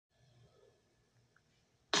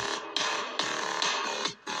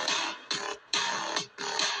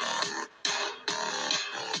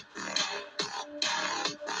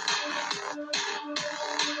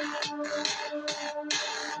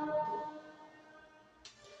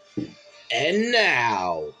And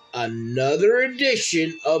now, another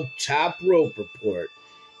edition of Top Rope Report.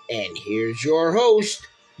 And here's your host,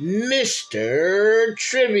 Mr.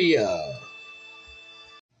 Trivia.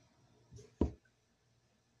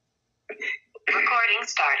 Recording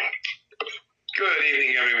started. Good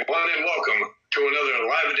evening, everyone, and welcome to another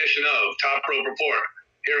live edition of Top Rope Report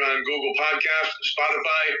here on Google Podcasts,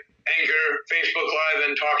 Spotify, Anchor, Facebook Live,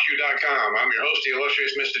 and TalkShoe.com. I'm your host, the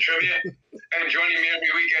illustrious Mr. Trivia, and joining me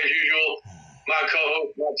every week, as usual, my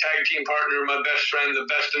co-host, my tag team partner, my best friend, the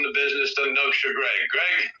best in the business, the Nugster Greg.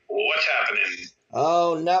 Greg, what's happening?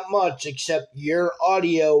 Oh, not much, except your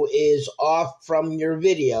audio is off from your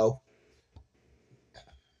video.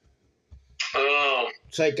 Oh.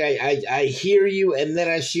 It's like I hear you and then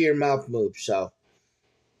I see your mouth move, so.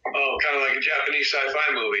 Oh, kind of like a Japanese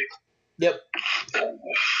sci-fi movie. Yep.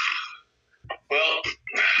 Well,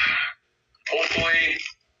 hopefully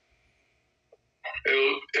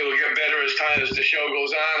it'll get better as the show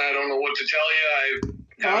goes on. I don't know what to tell you.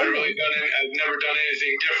 I've never done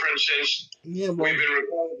anything different since we've been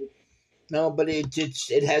recording. No, but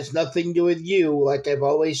it has nothing to do with you. Like I've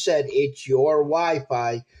always said, it's your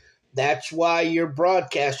Wi-Fi. That's why your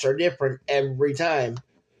broadcasts are different every time.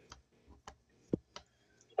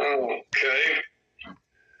 Okay.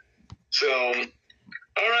 So,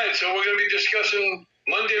 all right. So we're going to be discussing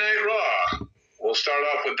Monday Night Raw. We'll start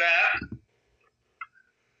off with that.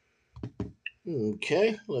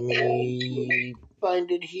 Okay. Let me find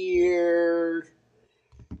it here.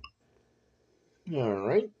 All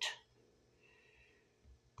right.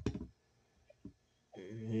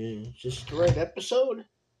 Is this the right episode?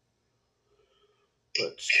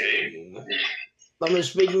 Let's see. I'm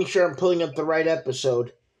just making sure I'm pulling up the right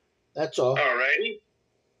episode. That's all. All righty.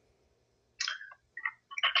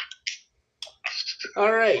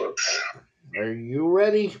 All right. Are you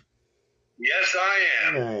ready? Yes, I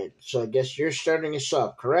am. All right. So I guess you're starting us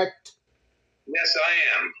off, correct? Yes, I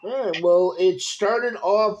am. All right. Well, it started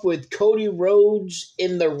off with Cody Rhodes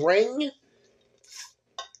in the ring,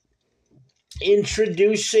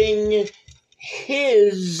 introducing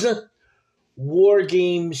his War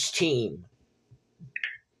Games team.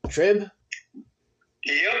 Triv?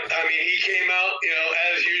 Yep. I mean, he came out,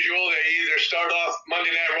 as usual. They either start off Monday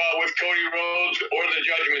Night Raw with Cody Rhodes or the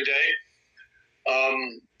Judgment Day,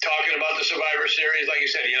 talking about the Survivor Series. Like you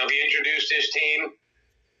said, he introduced his team.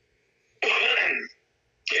 I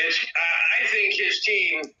think his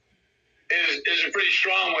team is a pretty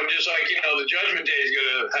strong one, just like, the Judgment Day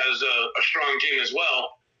has a strong team as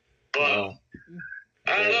well. But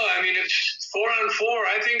I don't know. I mean, it's 4-on-4.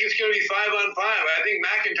 I think it's going to be 5-on-5. I think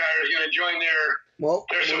McIntyre is going to join their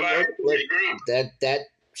Survivor Series group.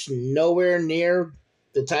 That's nowhere near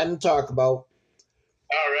the time to talk about.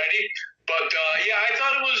 Alrighty, but I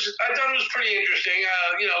thought it was pretty interesting.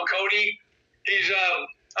 Cody,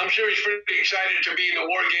 I'm sure he's pretty excited to be in the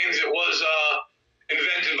War Games. It was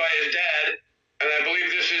invented by his dad, and I believe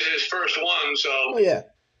this is his first one. So. Oh yeah.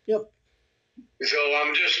 Yep. So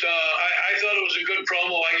I'm just, I thought it was a good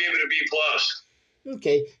promo. I gave it a B+.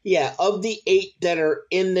 Okay, yeah. Of the 8 that are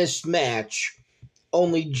in this match,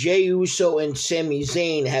 only Jey Uso and Sami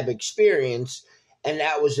Zayn have experience, and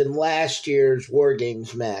that was in last year's War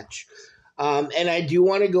Games match. And I do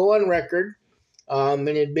want to go on record in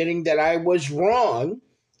admitting that I was wrong,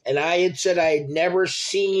 and I had said I had never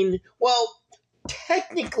seen. Well,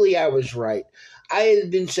 technically, I was right. I had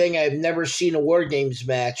been saying I have never seen a War Games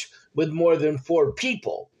match with more than 4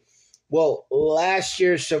 people. Well, last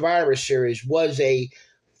year's Survivor Series was a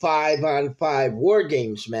 5-on-5 War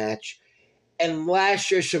Games match. And last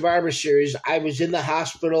year's Survivor Series, I was in the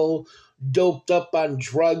hospital, doped up on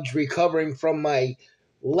drugs, recovering from my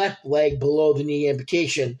left leg below the knee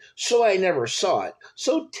amputation. So I never saw it.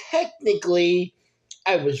 So technically,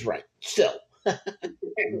 I was right. Still.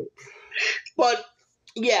 But,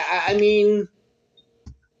 yeah, I mean,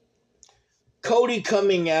 Cody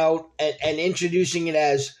coming out and introducing it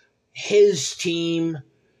as his team,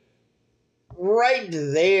 right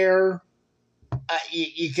there,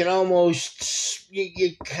 you can almost,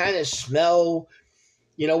 you kind of smell,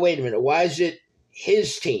 wait a minute, why is it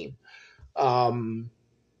his team? And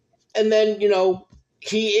then,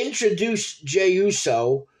 he introduced Jey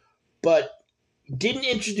Uso, but didn't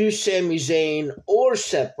introduce Sami Zayn or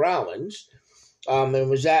Seth Rollins. And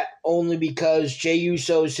was that only because Jey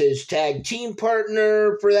Uso's his tag team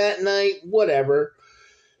partner for that night? Whatever.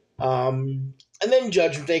 And then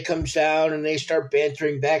Judgment Day comes down and they start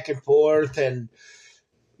bantering back and forth. And,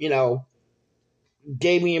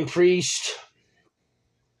 Damian Priest,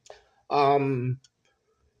 after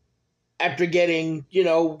getting,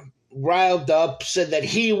 riled up, said that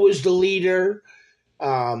he was the leader.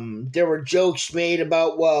 There were jokes made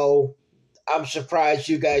about, well, I'm surprised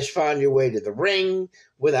you guys found your way to the ring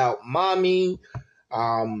without mommy.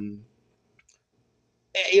 Damian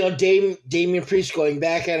Priest going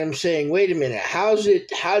back at him saying, wait a minute, how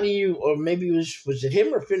do you, or maybe was it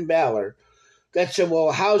him or Finn Balor that said,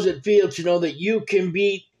 well, how's it feel to know that you can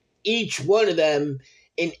beat each one of them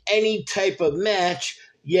in any type of match,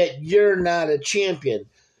 yet you're not a champion?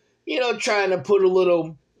 Trying to put a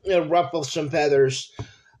little, ruffle some feathers.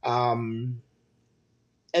 And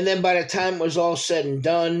then by the time it was all said and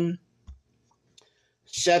done,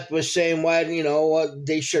 Seth was saying, why,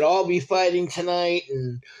 they should all be fighting tonight,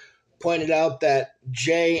 and pointed out that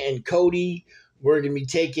Jay and Cody were going to be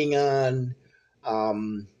taking on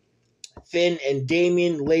Finn and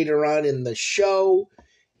Damian later on in the show,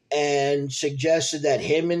 and suggested that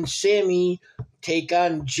him and Sammy take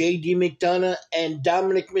on JD McDonough and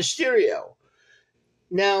Dominic Mysterio.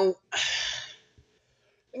 Now,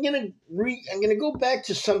 I'm gonna go back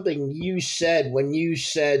to something you said when you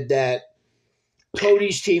said that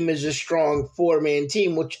Cody's team is a strong 4-man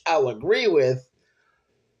team, which I'll agree with,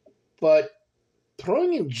 but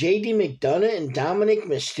throwing in JD McDonough and Dominic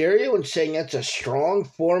Mysterio and saying that's a strong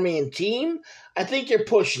 4-man team, I think you're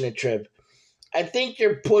pushing it, Triv. I think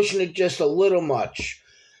you're pushing it just a little much.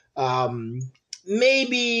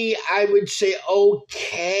 Maybe I would say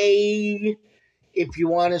okay if you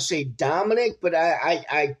want to say Dominic, but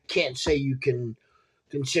I can't say you can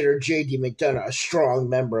consider JD McDonough a strong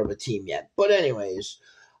member of a team yet. But anyways,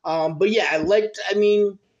 but yeah, I liked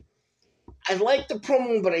the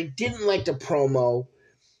promo, but I didn't like the promo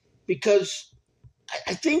because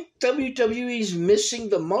I think WWE's missing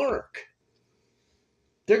the mark.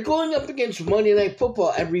 They're going up against Monday Night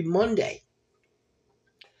Football every Monday.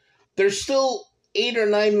 There's still 8 or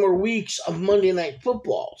 9 more weeks of Monday Night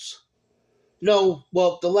Footballs. No,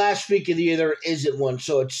 well, the last week of the year there isn't one,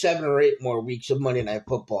 so it's 7 or 8 more weeks of Monday Night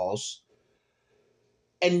Footballs.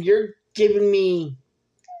 And you're giving me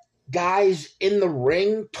guys in the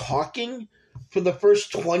ring talking for the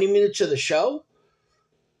first 20 minutes of the show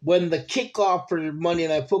when the kickoff for Monday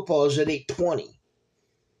Night Football is at 8:20.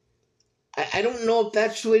 I don't know if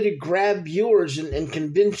that's the way to grab viewers and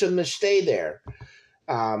convince them to stay there.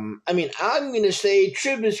 I'm going to stay,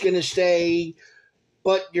 Triv is going to stay,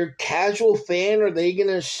 but your casual fan, are they going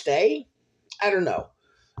to stay? I don't know.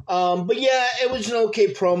 But yeah, it was an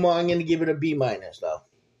okay promo. I'm going to give it a B- though.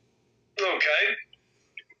 Okay.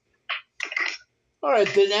 All right,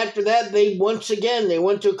 then after that, they went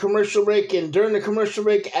to a commercial break, and during the commercial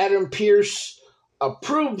break, Adam Pearce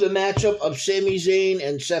approved the matchup of Sami Zayn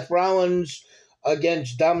and Seth Rollins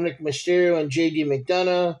against Dominic Mysterio and JD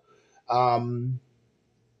McDonough.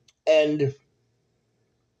 And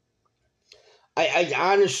I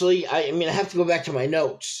honestly, I have to go back to my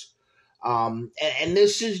notes. And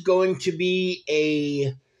this is going to be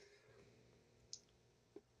a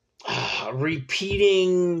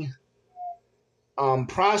repeating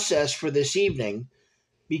process for this evening,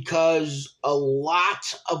 because a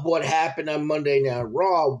lot of what happened on Monday Night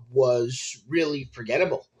Raw was really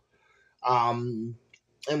forgettable. And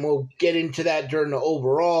we'll get into that during the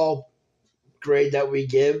overall grade that we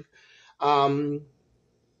give. But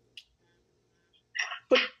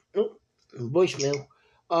voicemail.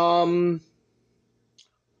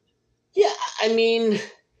 Yeah,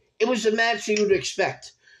 it was a match you would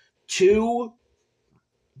expect. 2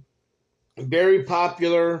 very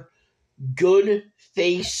popular, good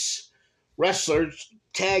face wrestlers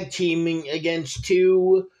tag teaming against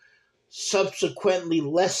 2 subsequently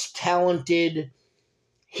less talented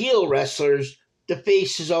heel wrestlers. The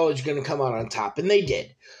face is always going to come out on top, and they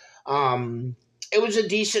did. It was a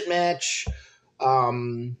decent match.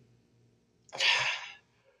 I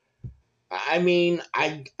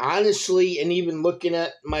honestly, and even looking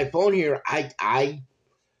at my phone here, I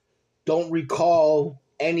don't recall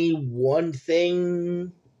any one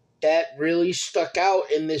thing that really stuck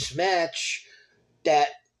out in this match that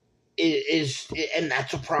is, and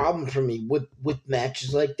that's a problem for me with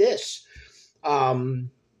matches like this.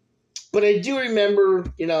 But I do remember,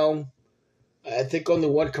 I think only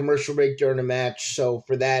one commercial break during the match, so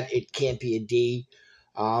for that, it can't be a D.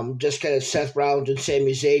 Just kind of Seth Rollins and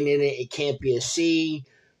Sami Zayn in it, it can't be a C,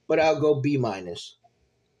 but I'll go B-. Okay.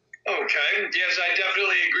 Yes, I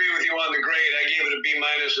definitely agree with you on the grade. I gave it a B-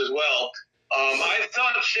 as well. I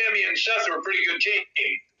thought Sammy and Seth were a pretty good team.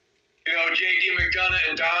 JD McDonough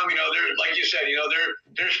and Dom, they're, like you said,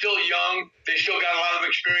 they're still young. They still got a lot of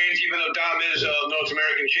experience, even though Dom is a North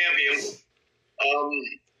American champion.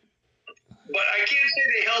 But I can't say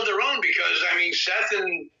they held their own because, Seth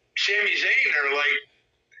and Sami Zayn are like,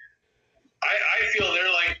 I feel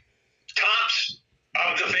they're like tops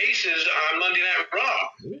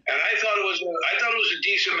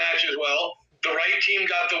team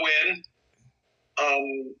got the win.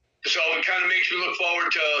 So it kind of makes me look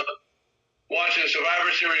forward to watching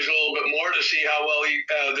Survivor Series a little bit more to see how well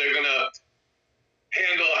they're going to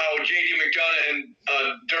handle, how J.D. McDonough and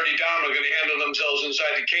Dirty Dom are going to handle themselves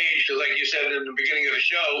inside the cage. Because like you said in the beginning of the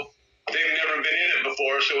show, they've never been in it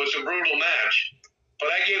before, so it's a brutal match.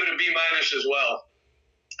 But I gave it a B- as well.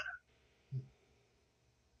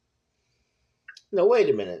 No, wait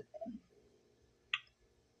a minute.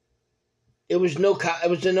 It was a no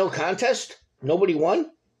contest? Nobody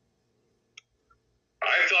won?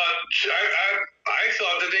 I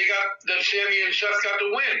thought that Sammy and Seth got the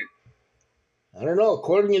win. I don't know.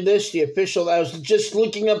 According to this, the official, I was just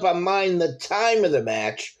looking up on mine the time of the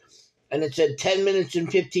match, and it said 10 minutes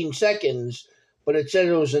and 15 seconds, but it said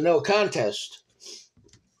it was a no contest.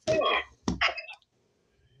 Oh.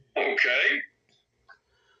 Okay.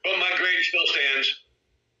 But my grade still stands.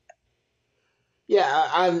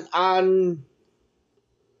 Yeah, on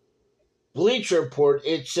Bleacher Report,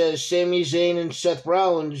 it says Sami Zayn and Seth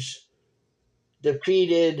Rollins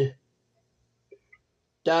defeated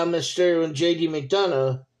Dom Mysterio and J.D.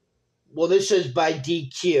 McDonough. Well, this says by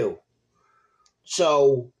DQ.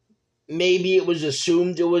 So maybe it was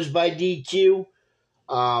assumed it was by DQ,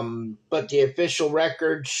 but the official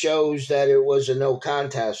record shows that it was a no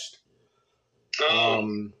contest.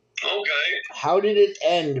 Okay. How did it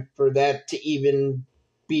end for that to even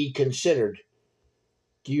be considered?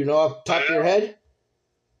 Do you know off the top of your head?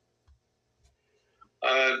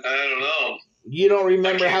 I don't know. You don't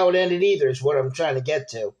remember how it ended either, is what I'm trying to get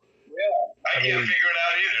to. Yeah, I can't figure it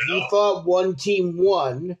out either. You thought one team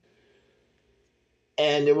won,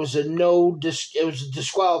 and it was a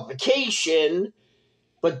disqualification,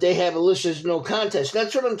 but they have it listed as no contest.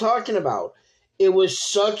 That's what I'm talking about. It was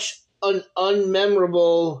such an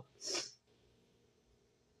unmemorable.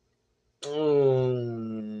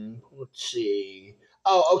 Let's see.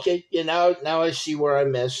 Oh, okay. Yeah, now I see where I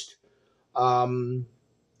missed. At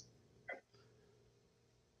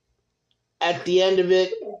the end of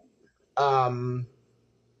it,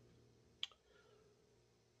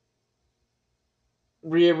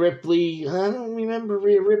 Rhea Ripley. I don't remember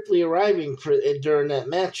Rhea Ripley arriving during that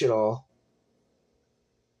match at all.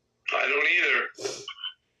 I don't either.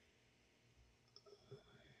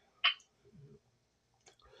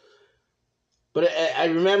 But I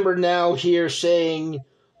remember now here saying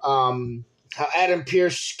how Adam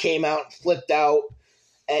Pearce came out, flipped out,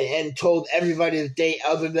 and told everybody that they,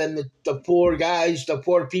 other than the four guys, the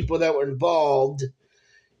four people that were involved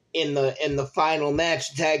in the final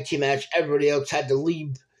match, the tag team match, everybody else had to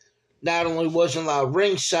leave. Not only wasn't allowed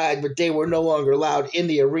ringside, but they were no longer allowed in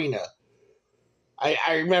the arena.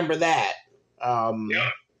 I remember that.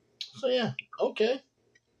 Yeah. So yeah, okay,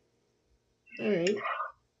 all right.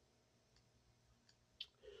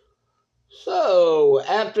 So,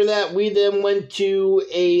 after that, we then went to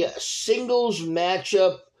a singles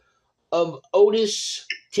matchup of Otis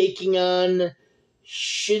taking on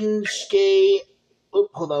Shinsuke. Oh,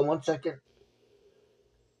 hold on one second.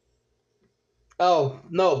 Oh,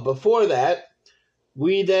 no, before that,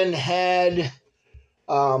 we then had,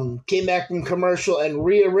 came back from commercial, and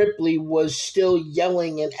Rhea Ripley was still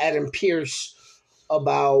yelling at Adam Pearce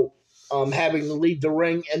about having to leave the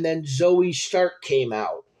ring, and then Zoe Stark came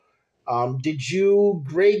out. Did you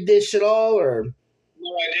grade this at all, or? No,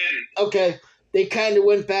 I didn't. Okay, they kind of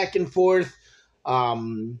went back and forth.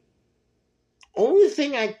 Only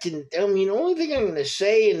thing I'm going to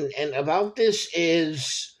say and about this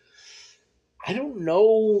is, I don't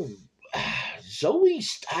know,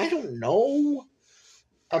 I don't know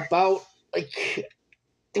about, like,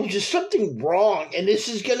 there was just something wrong, and this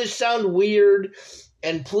is going to sound weird,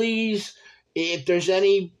 and please, if there's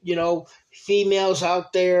any, females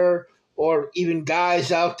out there, or even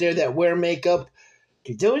guys out there that wear makeup,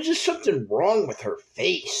 dude, there was just something wrong with her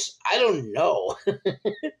face. I don't know.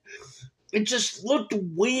 It just looked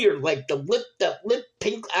weird, like the lip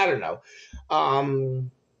pink. I don't know.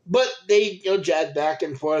 But they jabbed back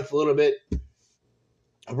and forth a little bit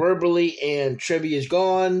verbally, and Trivia is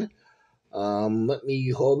gone. Let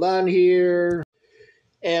me hold on here.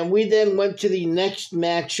 And we then went to the next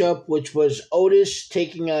matchup, which was Otis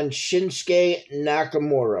taking on Shinsuke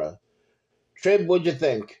Nakamura. Triv, what'd you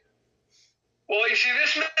think? Well, you see,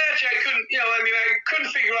 this match, I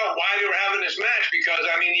couldn't figure out why they were having this match because,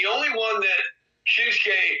 the only one that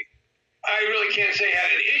Shinsuke, I really can't say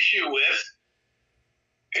had an issue with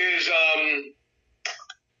is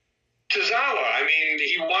Tozawa.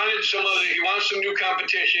 He wanted some new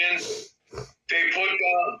competition. They put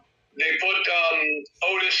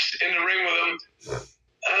Otis in the ring with him.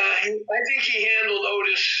 I think he handled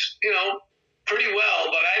Otis, pretty well,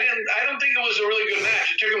 but I don't think it was a really good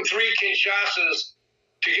Kinshasas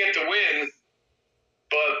to get the win.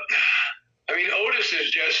 But, I mean, Otis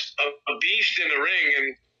is just a beast in the ring.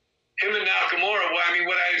 And him and Nakamura,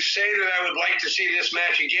 would I say that I would like to see this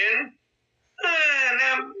match again?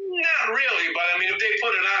 Not really. But, I mean, if they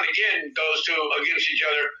put it on again, those two against each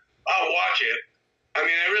other, I'll watch it. I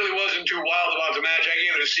mean, I really wasn't too wild about the match. I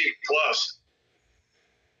gave it a C+.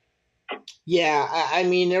 Yeah, I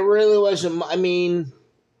mean, it really wasn't. I mean,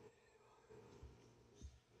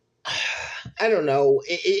 I don't know.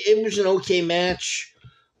 It was an okay match.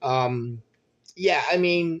 Yeah, I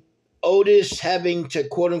mean, Otis having to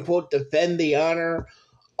quote unquote defend the honor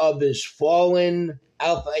of his fallen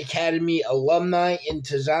Alpha Academy alumni in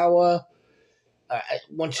Tozawa.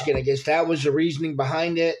 Once again, I guess that was the reasoning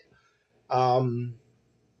behind it. And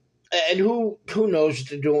who knows what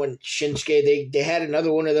they're doing, Shinsuke? They had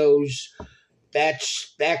another one of those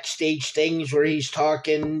backstage things where he's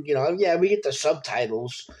talking. Yeah, we get the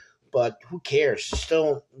subtitles, but who cares? I still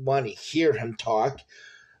don't want to hear him talk.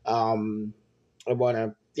 I want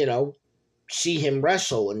to, see him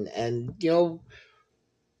wrestle and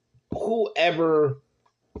whoever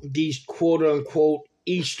these quote unquote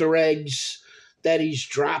Easter eggs that he's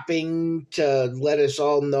dropping to let us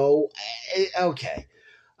all know. Okay.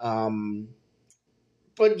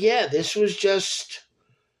 But yeah, this was just,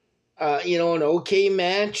 an okay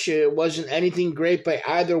match. It wasn't anything great by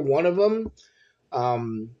either one of them.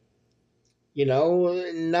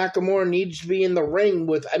 Nakamura needs to be in the ring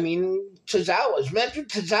with, Tozawa's match with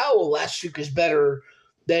Tozawa last week was better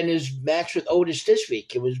than his match with Otis this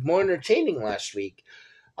week. It was more entertaining last week.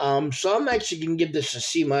 So I'm actually going to give this a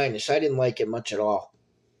C-. I didn't like it much at all.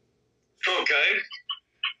 Okay.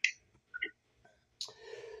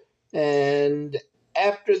 And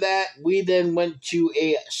after that, we then went to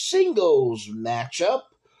a singles matchup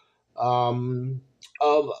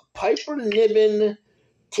of Piper Niven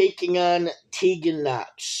taking on Tegan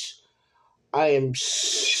Knox. I am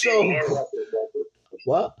so...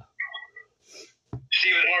 What?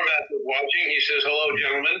 Stephen Horvath is watching. He says, hello,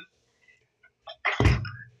 gentlemen.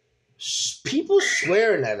 People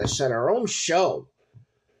swearing at us at our own show.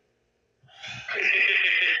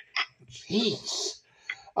 Jeez.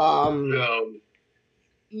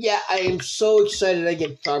 Yeah, I am so excited I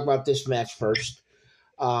get to talk about this match first.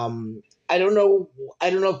 I don't know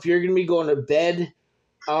if you're gonna be going to bed,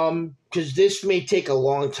 because this may take a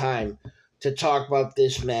long time to talk about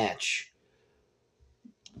this match.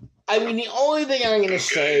 I mean, the only thing I'm gonna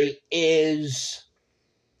say is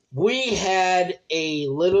we had a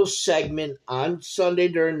little segment on Sunday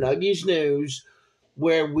during Nuggies News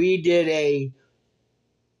where we did a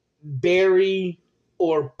bury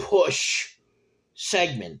or push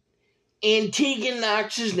segment. And Tegan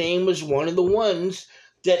Knox's name was one of the ones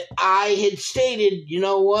that I had stated, you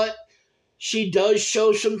know what? She does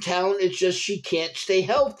show some talent, it's just she can't stay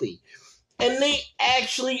healthy. And they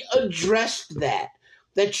actually addressed that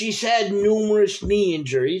she's had numerous knee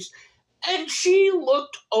injuries, and she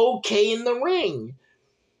looked okay in the ring.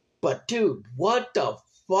 But dude, what the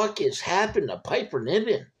fuck has happened to Piper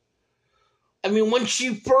Niven? I mean, when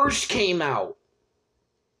she first came out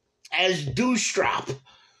as Douchestrap,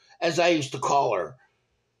 as I used to call her,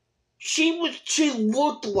 she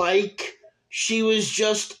looked like she was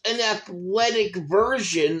just an athletic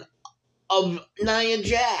version of Nia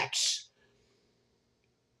Jax.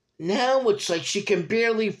 Now it's like she can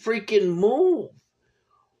barely freaking move.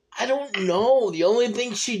 I don't know. The only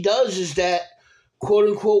thing she does is that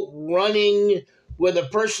quote-unquote running where the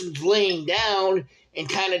person's laying down and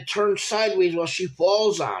kind of turns sideways while she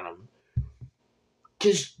falls on them.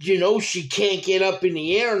 Because, she can't get up in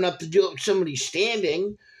the air enough to do it with somebody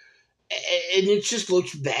standing. And it just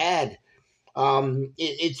looks bad.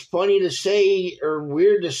 It's funny to say, or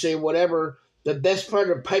weird to say, whatever. The best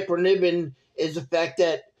part of Piper Niven is the fact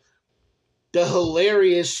that the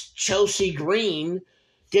hilarious Chelsea Green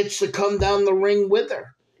gets to come down the ring with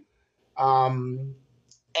her. And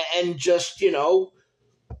just,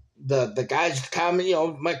 the guys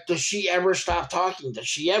comment, Mike, does she ever stop talking? Does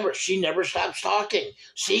she ever? She never stops talking.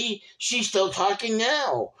 See, she's still talking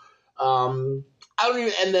now. I don't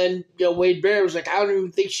even, and then, Wade Bear was like, I don't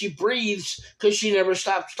even think she breathes because she never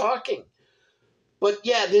stops talking. But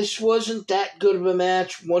yeah, this wasn't that good of a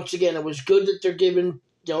match. Once again, it was good that they're giving,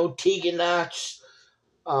 Tegan Knox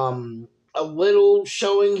a little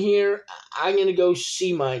showing here. I'm going to go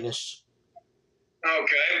C-. Okay,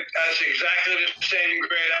 that's exactly the same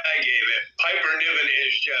grade I gave it. Piper Niven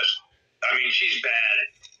is just, she's bad.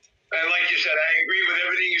 And like you said, I agree with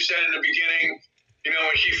everything you said in the beginning.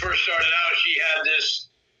 When she first started out, she had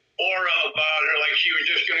this aura about her, like she was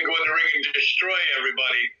just going to go in the ring and destroy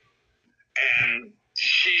everybody. And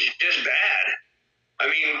she's just bad. I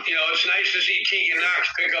mean, it's nice to see Tegan Knox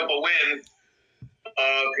pick up a win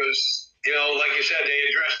because, like you said, they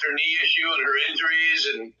addressed her knee issue and her injuries.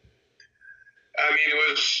 And, I mean, it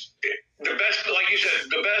was the best, like you said,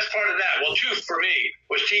 the best part of that, well, two for me,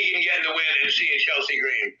 was Tegan getting the win and seeing Chelsea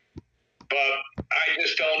Green. But I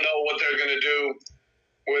just don't know what they're going to do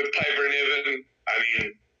with Piper Niven. I mean,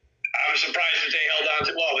 I'm surprised that they held on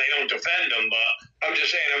to, well, they don't defend them, but I'm just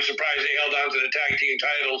saying I'm surprised they held on to the tag team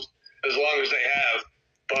titles as long as they have.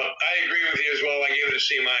 But I agree with you as well. I give it a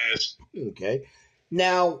C-. Okay.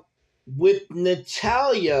 Now, with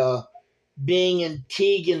Natalya being in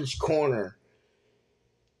Tegan's corner,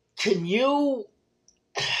 can you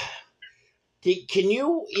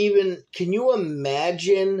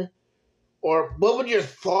imagine, or what would your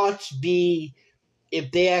thoughts be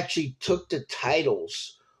if they actually took the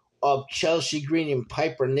titles of Chelsea Green and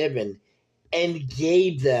Piper Niven and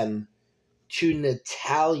gave them to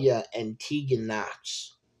Natalya and Tegan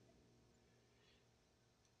Knox?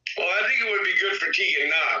 Well, I think it would be good for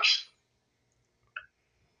Tegan Knox.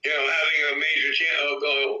 Having a major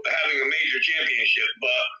championship,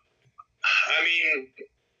 but I mean,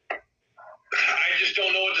 I just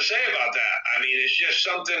don't know what to say about that. I mean, it's just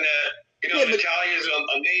something that Natalya's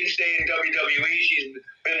a mainstay in WWE. She's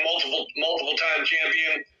been multiple time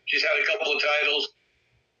champion. She's had a couple of titles.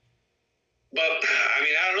 But I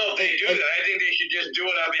mean, I don't know if they do that. I think they should just do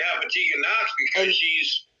it on behalf of Tegan Knox because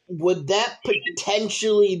she's. Would that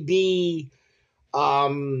potentially be,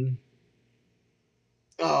 oh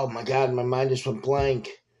my God, my mind just went blank.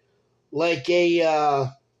 Like a,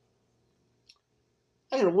 I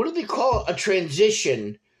don't know, what do they call it? A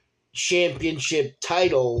transition championship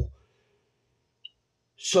title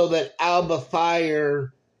so that Alba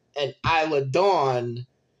Fire and Isla Dawn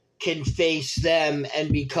can face them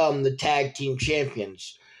and become the tag team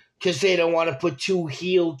champions. Because they don't want to put two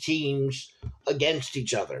heel teams against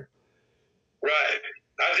each other. Right.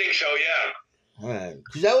 I think so, yeah. Right.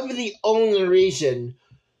 Because that would be the only reason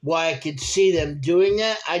why I could see them doing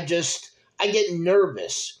that. I get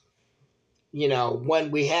nervous,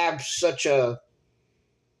 when we have such a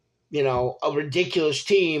ridiculous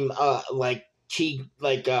team like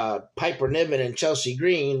Piper Niven and Chelsea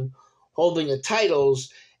Green holding the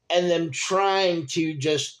titles and them trying to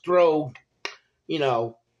just throw,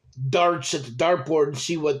 darts at the dartboard and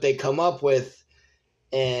see what they come up with.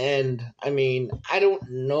 And, I mean, I don't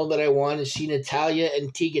know that I want to see Natalya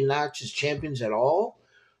and Tegan Knox as champions at all.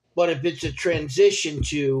 But if it's a transition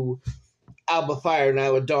to Alba Fire and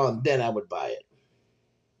Isla Dawn, then I would buy it.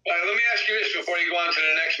 All right, let me ask you this before you go on to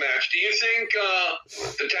the next match. Do you think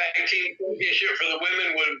the tag team championship for the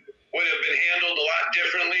women would have been handled a lot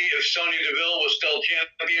differently if Sonya Deville was still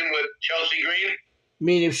champion with Chelsea Green? You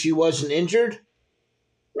mean if she wasn't injured?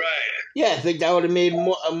 Right. Yeah, I think that would have made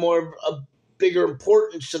a bigger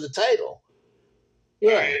importance to the title.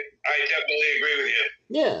 Yeah. Right. I definitely agree with you.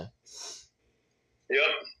 Yeah.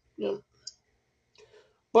 Yep.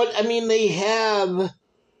 But, I mean, they have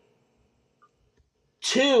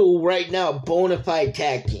two right now bona fide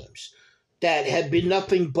tag teams that have been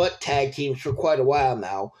nothing but tag teams for quite a while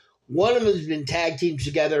now. One of them has been tag teams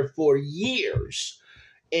together for years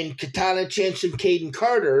in Katana Chance and Caden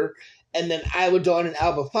Carter, and then Isla Dawn and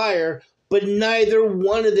Alba Fire, but neither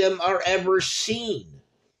one of them are ever seen.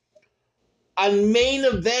 On main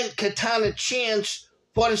event, Katana Chance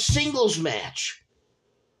fought a singles match.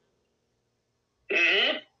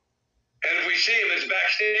 Mm-hmm. And if we see him, it's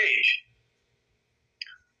backstage.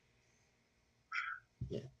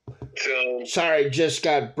 So, sorry, just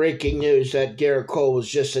got breaking news that Garrett Cole was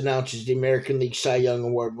just announced as the American League Cy Young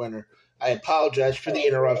Award winner. I apologize for the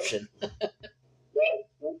interruption. well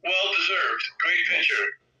deserved. Great picture.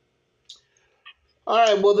 All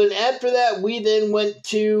right, well then after that, we then went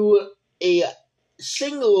to a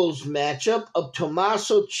singles matchup of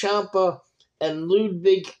Tommaso Ciampa and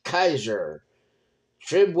Ludwig Kaiser.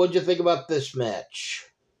 Triv, what'd you think about this match?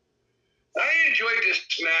 I enjoyed this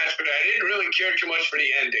match, but I didn't really care too much for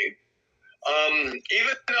the ending.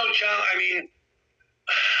 Even though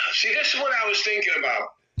see, this is what I was thinking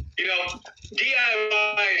about.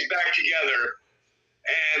 DIY is back together,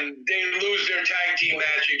 and they lose their tag team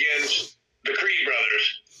match against the Creed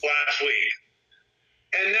brothers last week.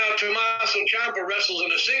 And now Tommaso Ciampa wrestles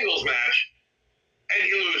in a singles match, and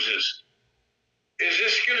he loses. Is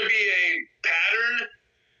this going to be a pattern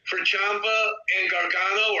for Ciampa and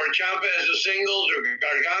Gargano, or Ciampa as a singles, or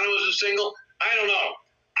Gargano as a single? I don't know.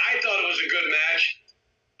 I thought it was a good match.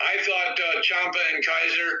 I thought Ciampa and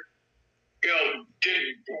Kaiser, did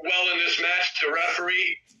well in this match. The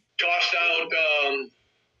referee tossed out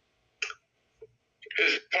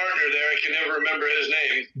his partner there. I can never remember his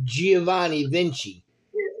name. Giovanni Vinci.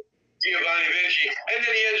 Giovanni Vinci. And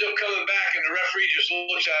then he ends up coming back, and the referee just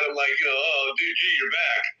looks at him like, oh, dude, gee, you're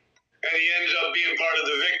back. And he ends up being part of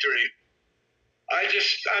the victory. I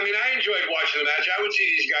enjoyed watching the match. I would see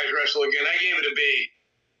these guys wrestle again. I gave it a B.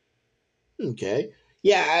 Okay.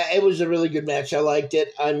 Yeah, it was a really good match. I liked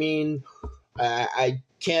it. I mean, I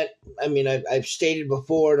can't. I mean, I've stated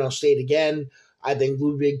before, and I'll state again. I think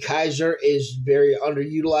Ludwig Kaiser is very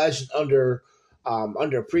underutilized,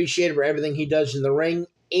 underappreciated for everything he does in the ring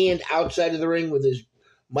and outside of the ring with his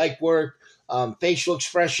mic work, facial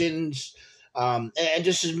expressions, and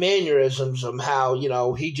just his mannerisms of how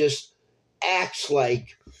he just acts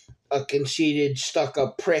like a conceited,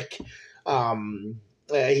 stuck-up prick.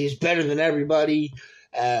 He's better than everybody.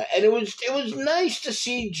 And it was nice to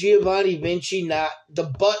see Giovanni Vinci not the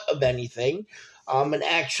butt of anything, and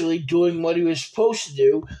actually doing what he was supposed to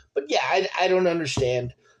do. But yeah, I don't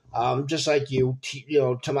understand. Just like you,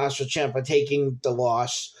 Tommaso Ciampa taking the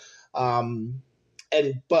loss,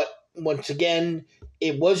 but once again,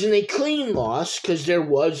 it wasn't a clean loss because there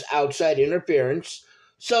was outside interference.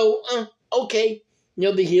 So okay,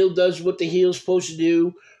 the heel does what the heel's supposed to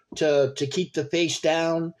do to keep the face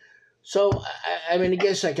down. So, I mean, I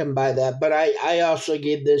guess I can buy that. But I also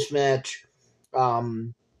gave this match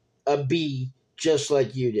a B, just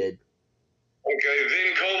like you did. Okay,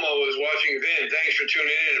 Vin Como is watching. Vin, thanks for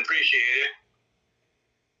tuning in. Appreciate it.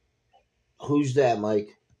 Who's that,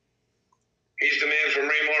 Mike? He's the man from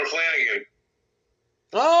Raymore Flanagan.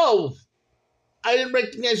 Oh! I didn't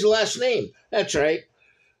recognize the last name. That's right.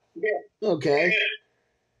 Yeah. Okay.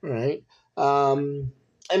 Yeah. All right.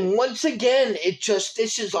 And once again,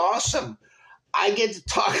 this is awesome. I get to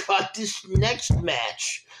talk about this next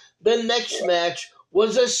match. The next match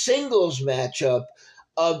was a singles matchup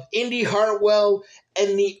of Indy Hartwell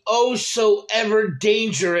and the oh so ever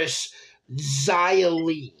dangerous Xia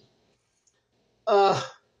Li.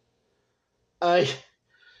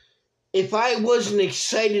 If I wasn't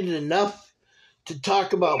excited enough to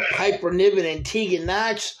talk about Piper Niven and Tegan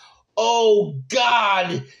Knox, oh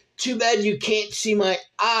God, too bad you can't see my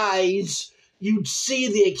eyes. You'd see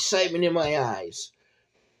the excitement in my eyes.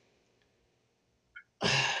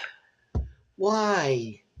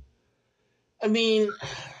 Why? I mean,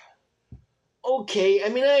 okay. I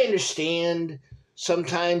mean, I understand.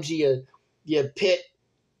 Sometimes you pit,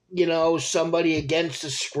 somebody against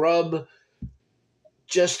a scrub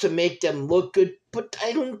just to make them look good. But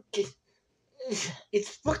I don't get. It's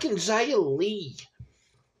fucking Xia Li.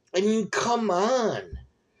 I mean, come on.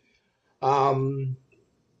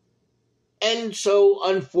 And so,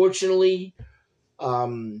 unfortunately,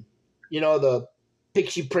 the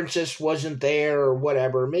Pixie Princess wasn't there or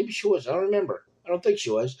whatever. Maybe she was. I don't remember. I don't think she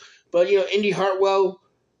was. But, Indy Hartwell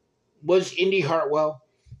was Indy Hartwell.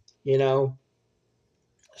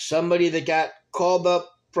 Somebody that got called up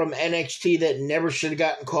from NXT that never should have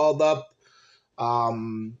gotten called up.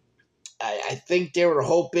 I think they were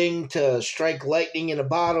hoping to strike lightning in a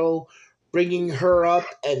bottle, bringing her up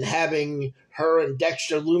and having her and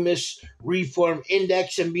Dexter Lumis reform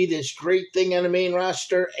Index and be this great thing on the main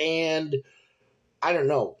roster. And I don't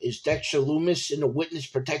know, is Dexter Lumis in the witness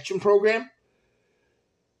protection program?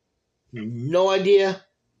 No idea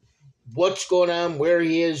what's going on, where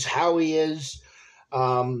he is, how he is.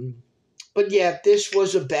 But yeah, this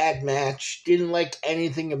was a bad match. Didn't like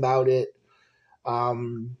anything about it.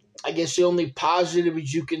 I guess the only positive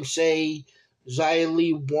is you can say Xia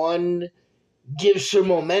Li won, gives her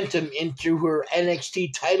momentum into her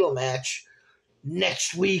NXT title match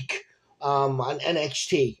next week on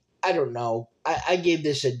NXT. I don't know. I gave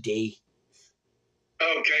this a D.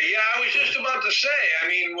 Okay, yeah, I was just about to say. I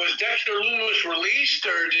mean, was Dexter Lumis released,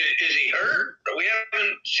 or is he hurt? We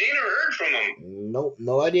haven't seen or heard from him. Nope,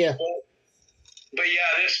 no idea. But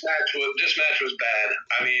yeah, this match was bad.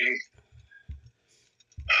 I mean,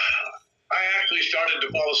 I actually started to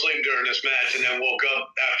fall asleep during this match and then woke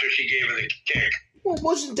up after she gave her the kick. Well, it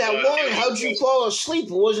wasn't that long. How'd you fall asleep?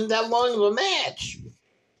 It wasn't that long of a match.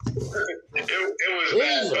 It was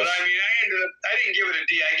bad, but I mean, I didn't give it a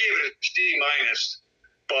D. I gave it a C minus.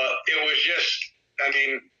 But it was just, I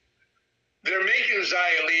mean, they're making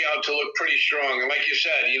Xia Li out to look pretty strong. And like you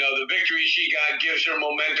said, the victory she got gives her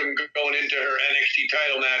momentum going into her NXT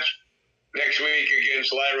title match next week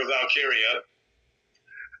against Lyra Valkyria.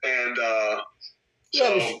 And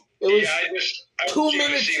it was 2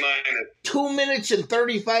 minutes. 2 minutes and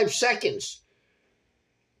 35 seconds.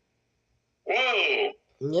 Whoa!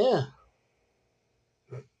 Yeah.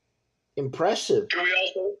 Impressive.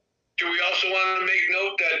 Do we also want to make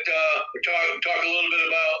note that talk a little bit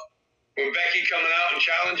about when Becky coming out and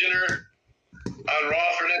challenging her? on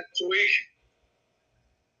Raw for next week.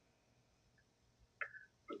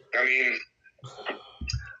 I mean,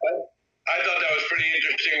 I thought that was pretty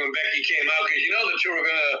interesting when Becky came out, because you know the two were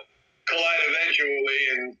going to collide eventually,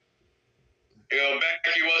 and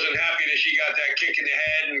Becky wasn't happy that she got that kick in the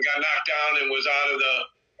head and got knocked down and was out of the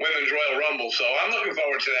Women's Royal Rumble. So I'm looking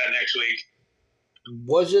forward to that next week.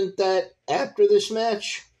 Wasn't that after this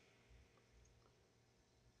match?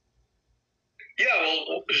 Yeah,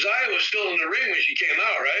 well, Zaya was still in the ring when she came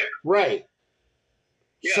out, right? Right.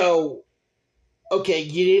 Yeah. So, okay,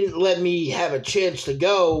 you didn't let me have a chance to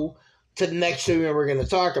go to the next thing we're going to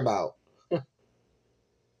talk about.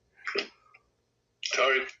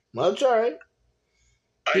 Sorry. That's all right.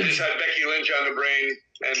 I just had Becky Lynch on the brain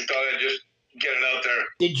and thought I'd just get it out there.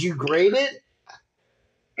 Did you grade it?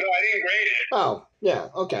 No, I didn't grade it. Oh, yeah,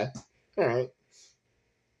 okay. All right.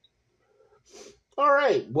 All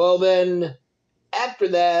right, well then, after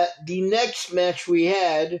that, the next match we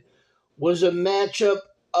had was a matchup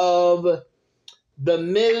of The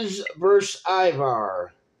Miz versus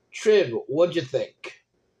Ivar. Triv, what'd you think?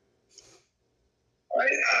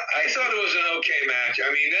 I thought it was an okay match. I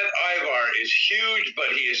mean, that Ivar is huge, but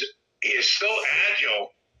he is so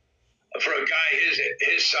agile for a guy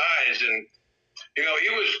his size, and he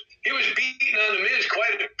was beating on the Miz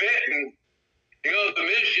quite a bit, and the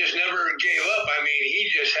Miz just never gave up. I mean, he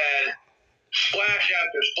just had splash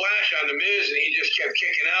after splash on the Miz, and he just kept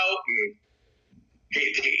kicking out, and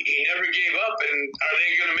he never gave up. And are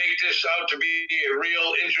they going to make this out to be a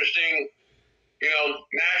real interesting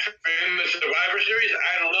match for him in the Survivor Series?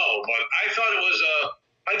 I don't know, but I thought it was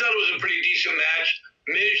a pretty decent match.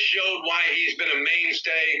 Miz showed why he's been a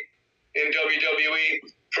mainstay in WWE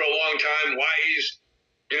for a long time, why he's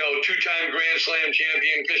two-time Grand Slam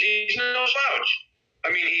champion, because he's no slouch.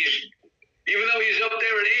 I mean, even though he's up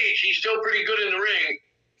there in age, he's still pretty good in the ring,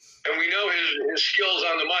 and we know his skills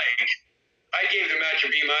on the mic. I gave the match a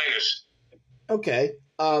B-. Okay.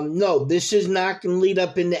 No, this is not going to lead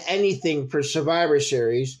up into anything for Survivor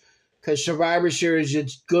Series, because Survivor Series,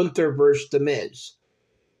 it's Gunther versus The Miz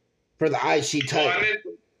for the IC title.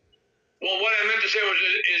 What I meant to say was,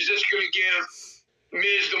 is this going to give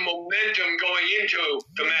Miz the momentum going into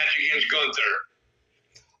the match against Gunther?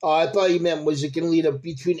 I thought you meant, was it going to lead up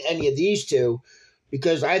between any of these two?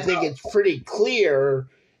 Because I think it's pretty clear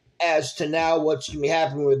as to now what's going to be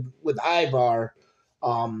happening with Ivar.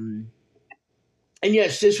 And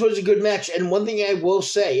yes, this was a good match. And one thing I will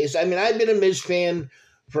say is, I mean, I've been a Miz fan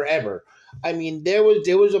forever. I mean, there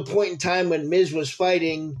was a point in time when Miz was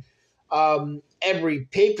fighting every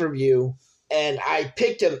pay-per-view, and I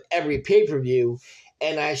picked him every pay-per-view,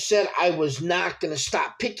 and I said I was not going to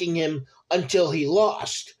stop picking him until he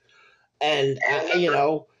lost. And,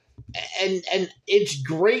 and it's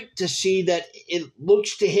great to see that it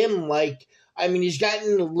looks to him like, I mean, he's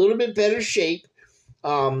gotten in a little bit better shape.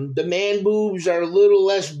 The man boobs are a little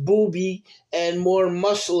less booby and more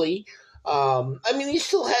muscly. I mean, he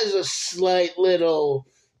still has a slight little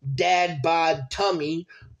dad bod tummy,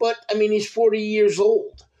 but, I mean, he's 40 years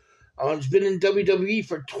old. He's been in WWE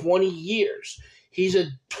for 20 years. He's a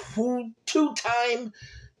two-time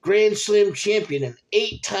Grand Slam champion, an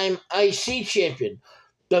 8-time IC champion.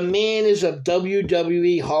 The man is a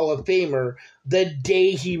WWE Hall of Famer the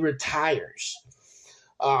day he retires.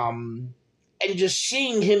 And just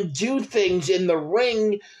seeing him do things in the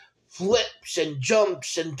ring, flips and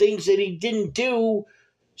jumps and things that he didn't do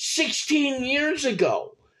 16 years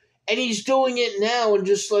ago. And he's doing it now and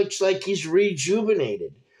just looks like he's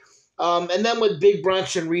rejuvenated. And then with Big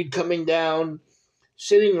Bronson Reed coming down,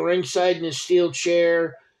 sitting ringside in his steel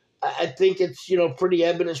chair, I think it's, pretty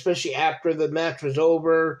evident, especially after the match was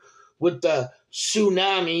over, with the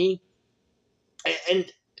tsunami. And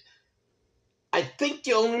I think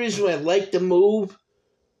the only reason I like the move,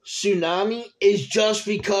 tsunami, is just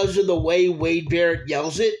because of the way Wade Barrett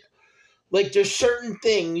yells it. Like, there's certain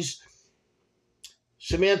things,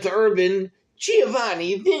 Samantha Urban,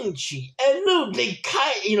 Giovanni Vinci, and Ludwig,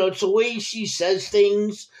 it's the way she says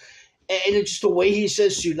things, and it's just the way he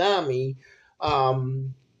says tsunami.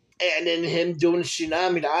 And then him doing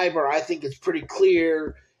tsunami to Ivar, I think it's pretty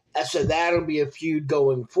clear as to that'll be a feud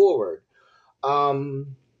going forward.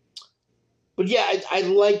 But yeah, I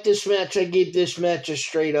like this match. I gave this match a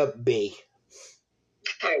straight up B.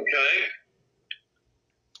 Okay.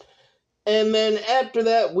 And then after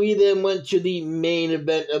that, we then went to the main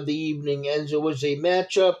event of the evening, as it was a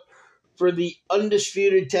matchup for the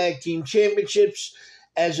Undisputed Tag Team Championships,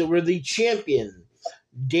 as it were the champion,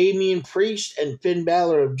 Damian Priest and Finn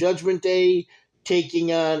Balor of Judgment Day,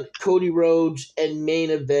 taking on Cody Rhodes and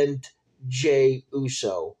main event Jey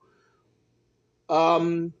Uso.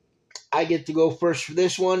 I get to go first for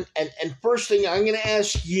this one. And first thing, I'm going to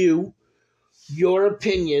ask you your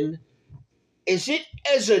opinion. Is it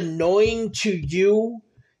as annoying to you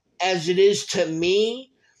as it is to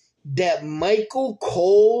me that Michael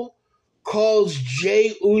Cole calls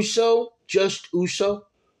Jey Uso just Uso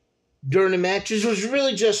during the matches? It was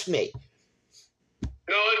really just me. No,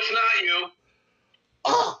 it's not you.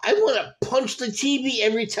 Oh, I want to punch the TV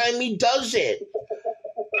every time he does it.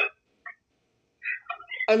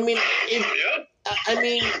 I mean,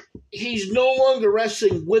 he's no longer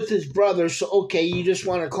wrestling with his brother, so okay, you just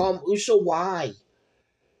want to call him Uso? Why?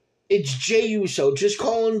 It's Jey Uso. Just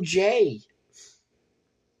call him Jey.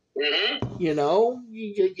 Mm-hmm. You know?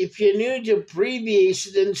 If you knew the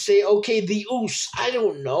abbreviation, then say, okay, the Us. I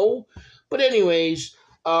don't know. But anyways,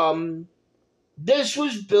 this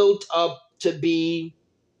was built up to be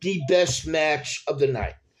the best match of the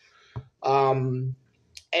night.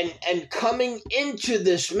 And coming into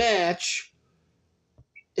this match,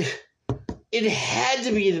 it had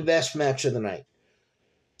to be the best match of the night.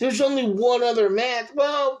 There's only one other match.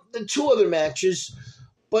 Well, the two other matches.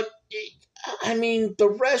 But,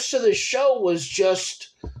 the rest of the show was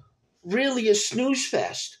just really a snooze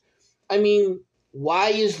fest. I mean, why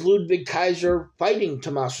is Ludwig Kaiser fighting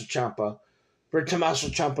Tommaso Ciampa for Tommaso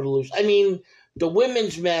Ciampa to lose? I mean, the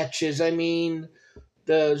women's matches,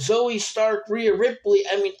 the Zoe Stark, Rhea Ripley,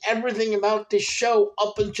 everything about this show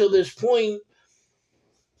up until this point,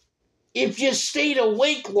 if you stayed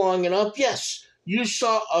awake long enough, yes, you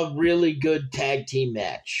saw a really good tag team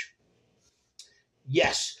match.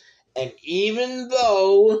 Yes, and even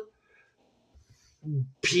though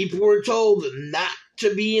people were told not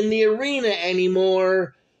to be in the arena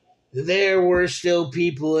anymore, there were still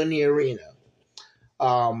people in the arena.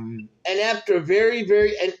 And after very,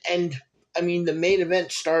 very, the main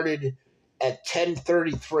event started at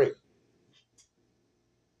 10:33.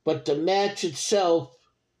 But the match itself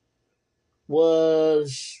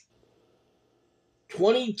was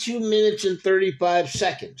 22 minutes and 35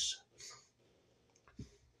 seconds.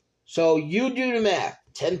 So you do the math.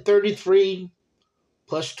 10:33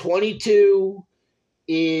 plus 22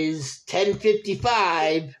 is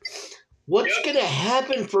 10:55. What's going to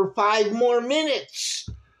happen for 5 more minutes?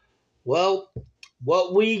 Well,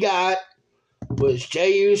 what we got was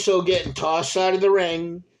Jey Uso getting tossed out of the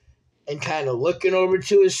ring and kind of looking over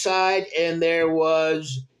to his side, and there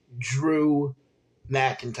was Drew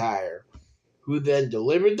McIntyre, who then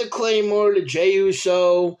delivered the Claymore to Jey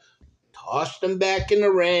Uso, tossed him back in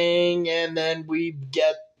the ring, and then we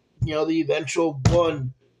get, the eventual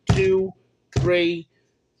 1, 2, 3,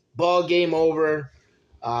 ball game over.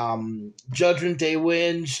 Judgment Day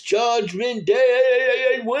wins. Judgment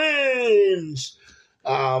Day wins.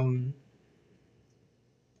 And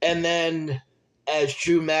then as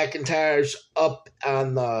Drew McIntyre's up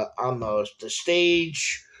on the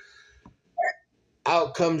stage,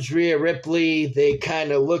 out comes Rhea Ripley. They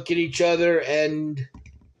kind of look at each other and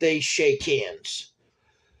they shake hands.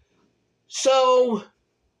 So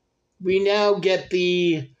we now get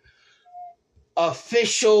the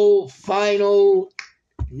official final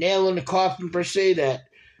nail in the coffin, per se, that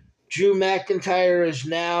Drew McIntyre is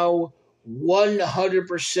now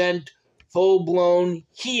 100% full-blown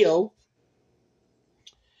heel.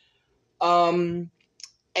 And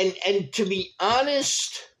to be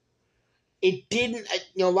honest, it didn't,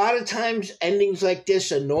 a lot of times endings like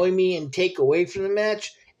this annoy me and take away from the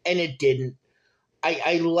match, and it didn't.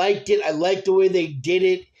 I liked it. I liked the way they did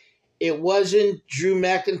it. It wasn't Drew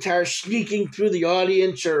McIntyre sneaking through the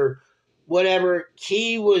audience or whatever.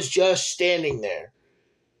 He was just standing there.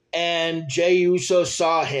 And Jey Uso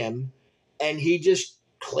saw him, and he just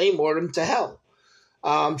claymored him to hell.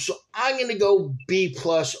 So I'm going to go B+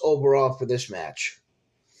 overall for this match.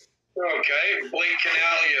 Okay, Blake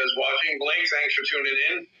Canalia is watching. Blake, thanks for tuning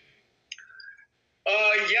in.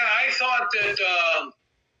 I thought that,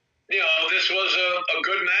 this was a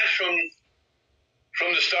good match from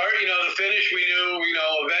the start. The finish, we knew,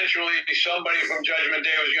 eventually somebody from Judgment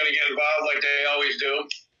Day was going to get involved like they always do.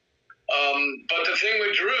 But the thing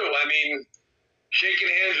with Drew,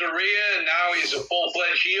 shaking hands with Rhea, and now he's a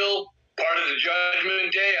full-fledged heel, part of the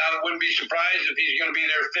Judgment Day. I wouldn't be surprised if he's going to be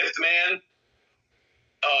their 5th man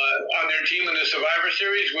on their team in the Survivor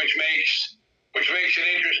Series, which makes it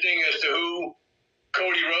interesting as to who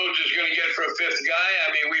Cody Rhodes is going to get for a 5th guy.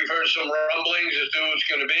 We've heard some rumblings as to who it's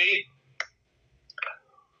going to be,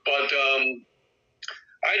 but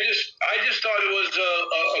I just thought it was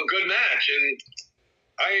a good match, and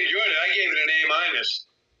I enjoyed it. I gave it an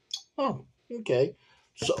A-. Oh, okay.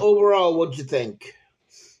 So overall, what'd you think?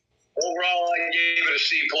 Overall, I gave it a C+.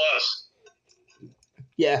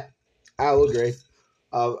 Yeah, I'll agree.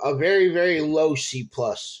 A very, very low C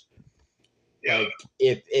plus. Yeah. Like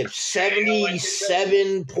if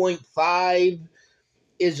 77.5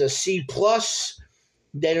 is a C plus,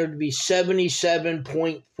 then it would be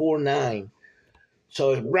 77.49.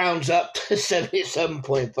 So it rounds up to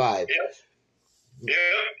 77.5. Yeah. Yeah.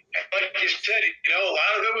 Like you said, a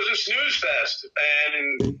lot of it was a snooze fest.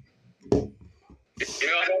 And, I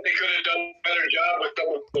thought they could have done a better job with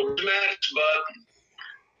the match, but,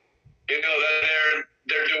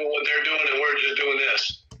 they're doing what they're doing and we're just doing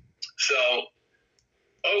this. So,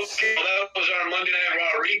 okay, well, that was our Monday Night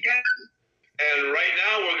Raw recap. And right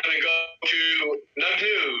now we're going to go to Nug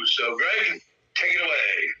News. So, Greg, take it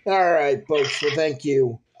away. All right, folks. Well, thank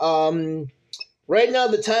you. Right now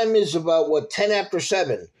the time is about, 10 after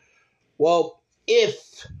 7. Well,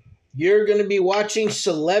 if you're going to be watching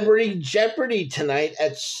Celebrity Jeopardy tonight I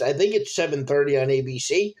think it's 7:30 on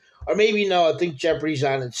ABC. Or maybe no, I think Jeopardy's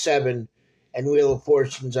on at 7 and Wheel of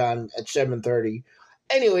Fortune's on at 7:30.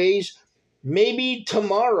 Anyways, maybe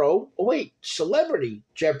tomorrow. Oh, wait, Celebrity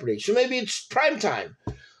Jeopardy. So maybe it's prime time.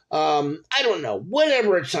 I don't know.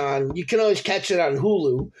 Whenever it's on, you can always catch it on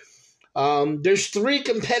Hulu. There's 3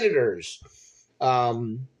 competitors.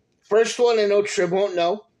 First one, I know Triv won't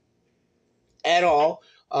know at all.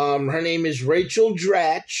 Her name is Rachel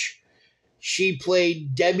Dratch. She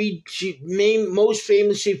played Debbie. Most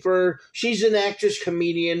famously she's an actress,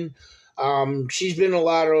 comedian. She's been in a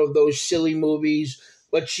lot of those silly movies,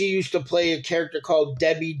 but she used to play a character called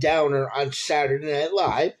Debbie Downer on Saturday Night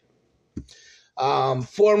Live.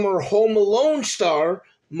 Former Home Alone star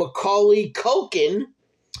Macaulay Culkin,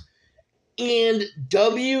 and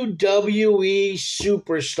WWE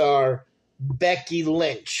superstar Becky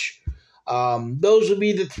Lynch. Those will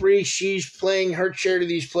be the 3 she's playing. Her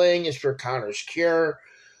charity she's playing is for Connor's Cure.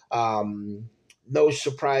 No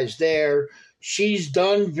surprise there. She's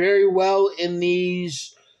done very well in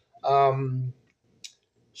these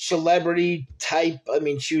celebrity type. I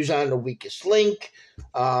mean, she was on The Weakest Link.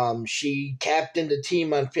 She captained the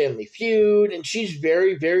team on Family Feud, and she's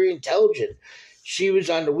very, very intelligent. She was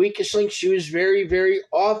on The Weakest Link. She was very, very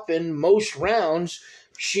often, most rounds,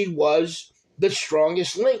 she was the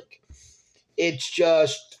strongest link. It's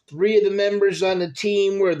just 3 of the members on the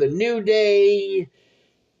team were the New Day,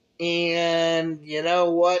 and you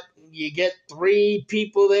know what? You get 3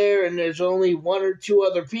 people there, and there's only 1 or 2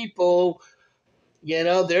 other people.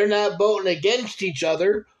 They're not voting against each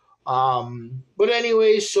other. But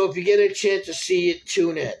anyways, so if you get a chance to see it,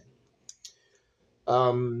 tune in.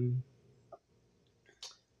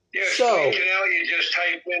 Yeah, so you just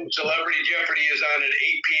type in Celebrity Jeopardy is on at 8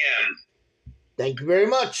 p.m. Thank you very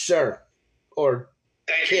much, sir. Or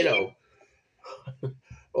kiddo.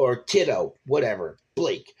 Or kiddo, whatever.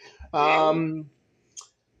 Blake.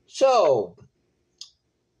 So,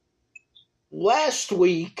 last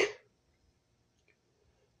week,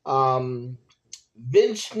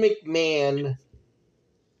 Vince McMahon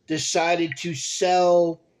decided to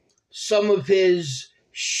sell some of his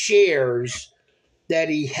shares that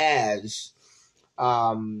he has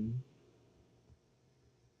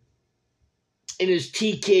in his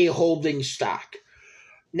TK holding stock.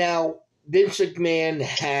 Now, Vince McMahon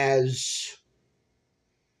has,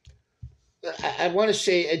 I want to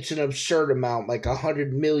say it's an absurd amount, like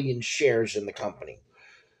 100 million shares in the company.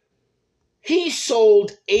 He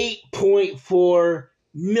sold 8.4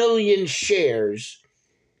 million shares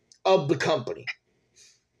of the company.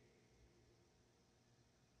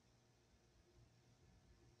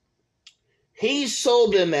 He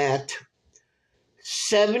sold them at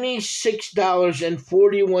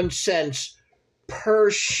 $76.41 per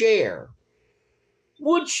share,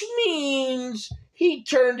 which means he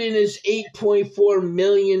turned in his $8.4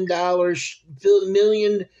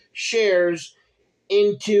 million shares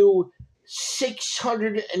into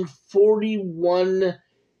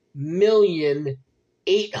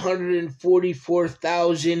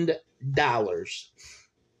 $641,844,000.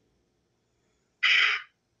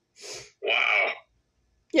 Wow.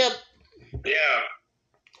 Yep. Yeah.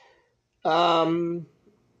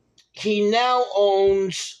 He now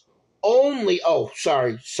owns only. Oh,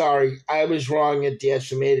 sorry. I was wrong at the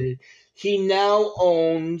estimated. He now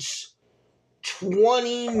owns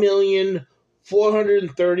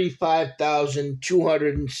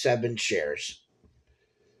 20,435,207 shares.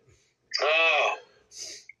 Oh.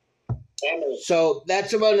 So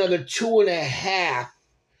that's about another 2.5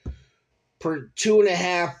 per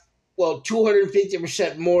 2.5. Well,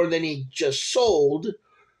 250% more than he just sold.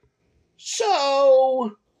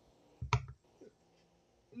 So,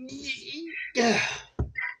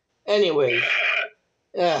 anyways,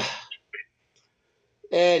 Yeah.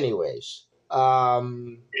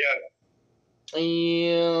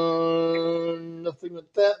 And nothing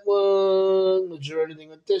with that one. Was there anything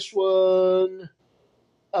with this one?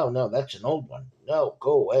 Oh, no, that's an old one. No,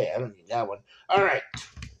 go away. I don't need that one. All right.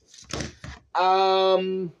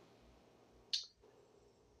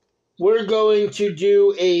 We're going to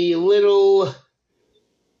do a little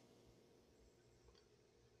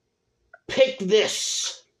pick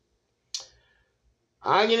this.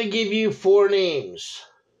 I'm going to give you 4 names.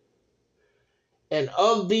 And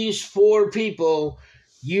of these 4 people,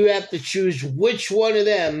 you have to choose which one of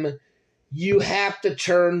them you have to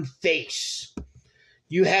turn face.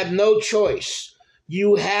 You have no choice.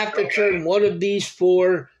 You have to turn one of these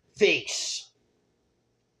 4 face.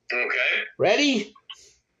 Okay. Ready?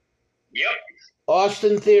 Yep.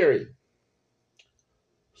 Austin Theory,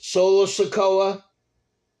 Solo Sikoa,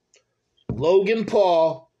 Logan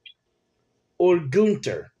Paul, or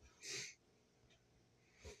Gunther?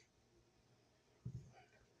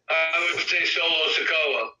 I would say Solo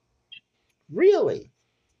Sikoa. Really?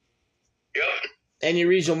 Yep. Any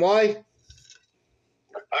reason why?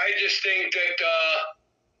 I just think that,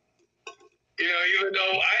 even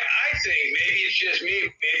though I think maybe it's just me,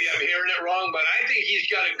 maybe I'm hearing it wrong, but I think he's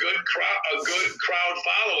got a good crowd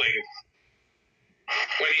following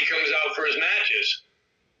when he comes out for his matches.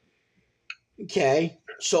 Okay,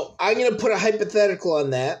 so I'm going to put a hypothetical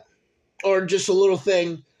on that, or just a little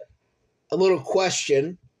thing, a little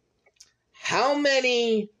question. How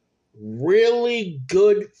many really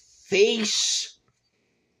good face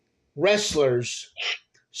wrestlers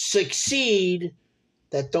succeed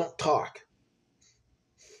that don't talk?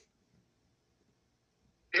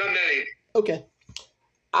 Not many. Okay.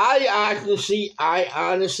 I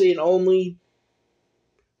honestly, and only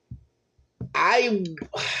I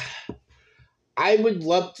would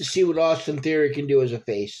love to see what Austin Theory can do as a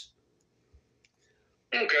face.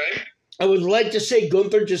 Okay. I would like to say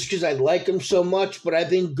Gunther just because I like him so much, but I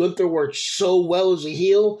think Gunther works so well as a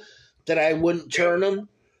heel that I wouldn't turn him.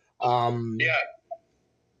 Yeah.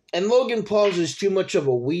 And Logan Paul's is too much of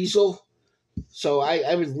a weasel, so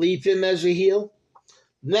I would leave him as a heel.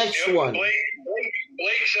 Next one.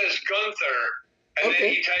 Blake says Gunther, and then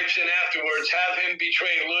he types in afterwards, have him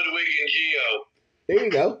betray Ludwig and Gio. There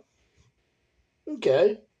you go.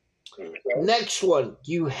 Okay. Next one.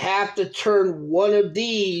 You have to turn one of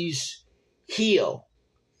these heel.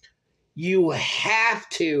 You have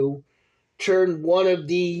to turn one of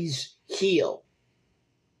these heel.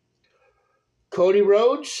 Cody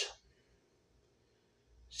Rhodes,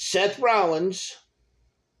 Seth Rollins,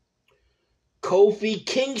 Kofi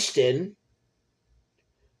Kingston,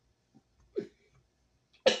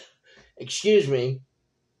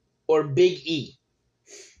 or Big E.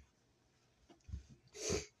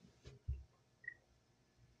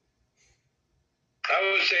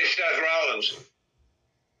 I would say Seth Rollins.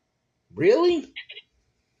 Really?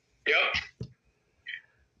 Yep.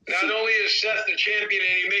 Not only is Seth the champion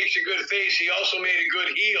and he makes a good face, he also made a good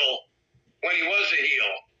heel when he was a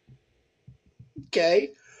heel.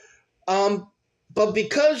 Okay. But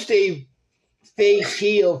because they face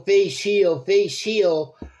heel,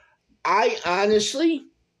 I honestly,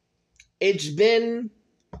 it's been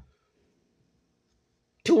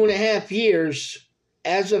 2.5 years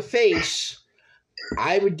as a face,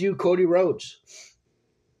 I would do Cody Rhodes.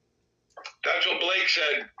 That's what Blake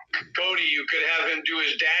said. Cody, you could have him do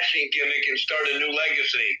his dashing gimmick and start a new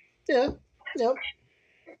legacy. Yeah. Yep.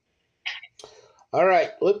 All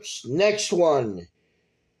right. Oops. Next one.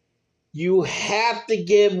 You have to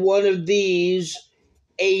give one of these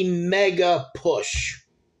a mega push.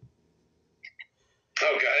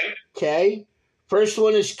 Okay. Okay. First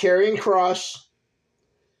one is Karrion Kross.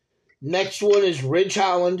 Next one is Ridge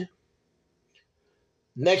Holland.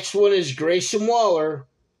 Next one is Grayson Waller.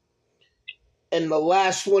 And the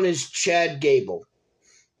last one is Chad Gable.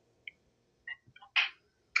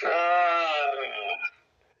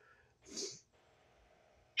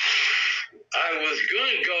 I was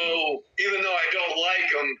going to go, even though I don't like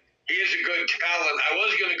him, he is a good talent. I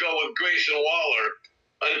was going to go with Grayson Waller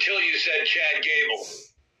until you said Chad Gable.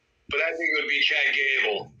 But I think it would be Chad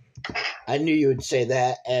Gable. I knew you would say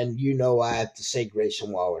that, and you know I have to say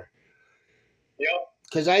Grayson Waller. Yep.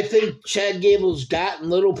 Because I think Chad Gable's gotten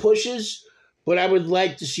little pushes, but I would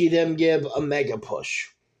like to see them give a mega push.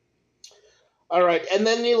 All right, and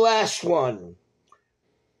then the last one.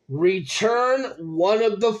 Return one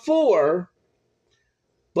of the 4,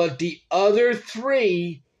 but the other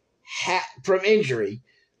 3 from injury.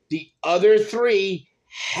 The other 3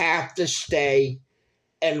 have to stay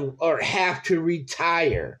or have to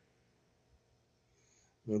retire.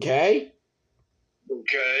 Okay?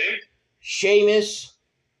 Okay. Sheamus,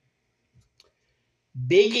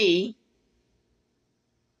 Big E,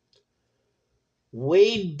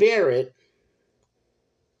 Wade Barrett.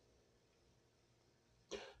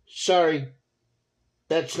 Sorry,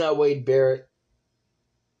 that's not Wade Barrett.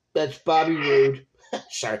 That's Bobby Roode.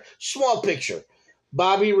 Sorry, small picture.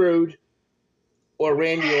 Bobby Roode or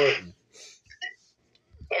Randy Orton.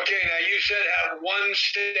 Okay, now you said have one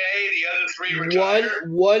stay, the other three retire?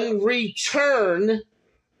 One return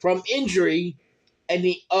from injury, and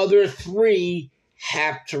the other three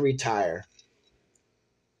have to retire.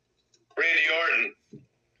 Randy Orton.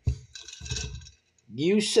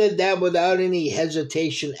 You said that without any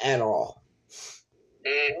hesitation at all.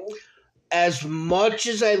 Mm-hmm. As much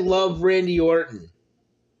as I love Randy Orton,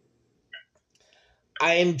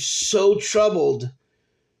 I am so troubled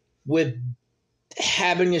with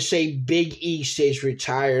having to say Big E stays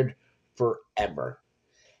retired forever.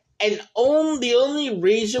 And the only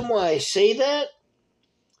reason why I say that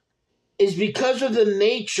is because of the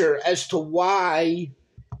nature as to why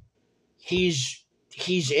he's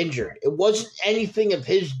injured. It wasn't anything of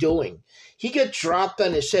his doing. He got dropped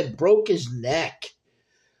on his head, broke his neck.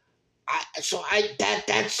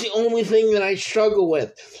 That's the only thing that I struggle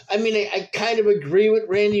with. I mean, I kind of agree with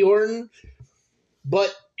Randy Orton,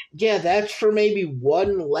 but yeah, that's for maybe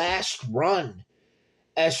one last run.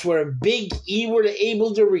 As for if Big E were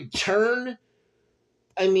able to return,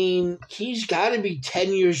 I mean, he's got to be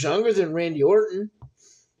 10 years younger than Randy Orton.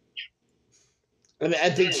 I mean, I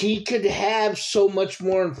think he could have so much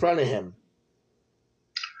more in front of him.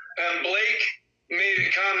 Blake made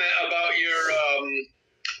a comment about your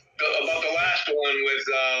about the last one with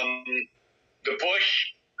the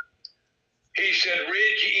push. He said,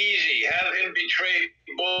 Ridge easy. Have him betray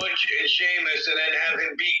Butch and Sheamus and then have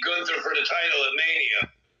him beat Gunther for the title at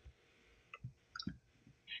Mania.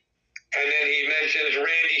 And then he mentions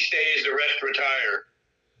Randy stays, the rest retire.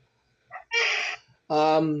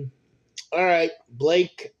 All right,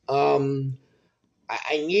 Blake, I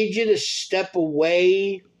need you to step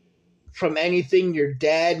away from anything your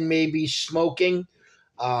dad may be smoking.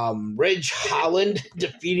 Ridge Holland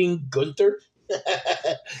defeating Gunther.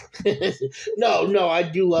 No, I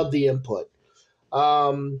do love the input.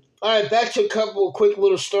 All right, back to a couple of quick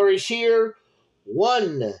little stories here.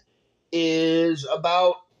 One is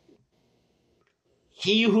about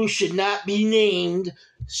he who should not be named,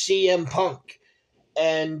 CM Punk,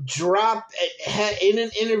 and dropped in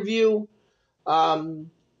an interview,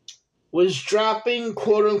 was dropping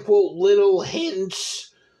quote unquote little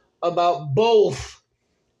hints about both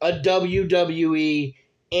a WWE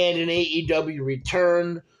and an AEW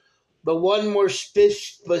return. The one more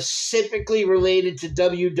specifically related to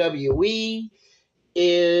WWE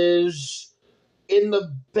is in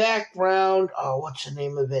the background. Oh, what's the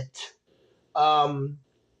name of it?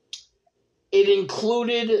 It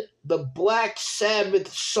included the Black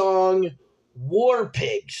Sabbath song War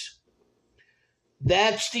Pigs.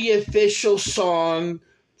 That's the official song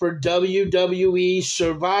for WWE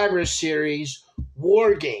Survivor Series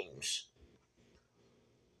War Games.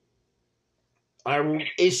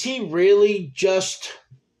 Is he really just...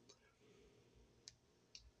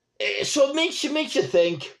 So it makes you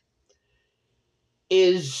think,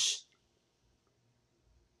 is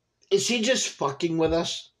he just fucking with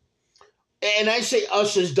us? And I say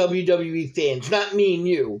us as WWE fans, not me and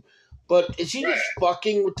you, but is he just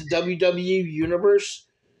fucking with the WWE universe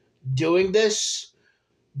doing this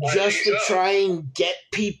just to try and get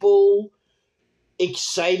people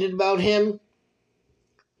excited about him?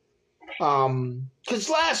 Because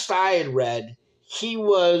last I had read, he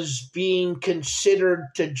was being considered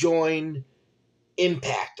to join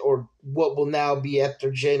Impact, or what will now be after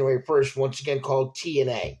January 1st, once again called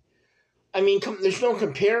TNA. I mean, there's no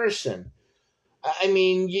comparison. I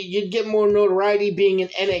mean, you'd get more notoriety being in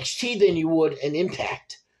NXT than you would in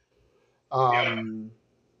Impact. But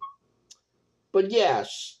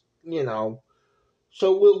yes, you know,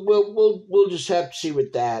 so we'll just have to see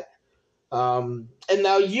with that. And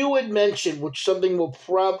now you had mentioned, which something will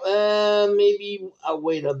maybe I'll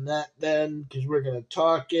wait on that then, because we're gonna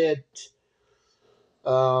talk it.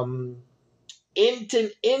 In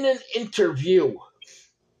an interview,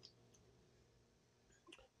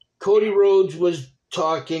 Cody Rhodes was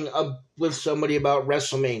talking with somebody about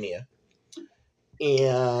WrestleMania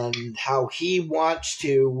and how he wants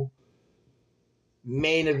to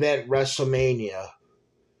main event WrestleMania.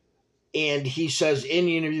 And he says in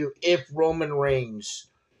the interview, if Roman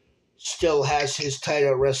Reigns still has his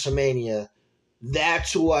title at WrestleMania,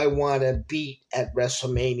 that's who I want to beat at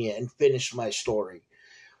WrestleMania and finish my story.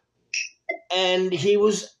 And he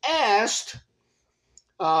was asked,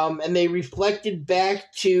 and they reflected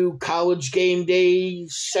back to College Game Day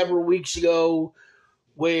several weeks ago,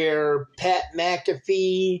 where Pat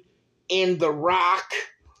McAfee and The Rock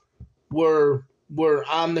were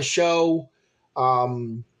on the show.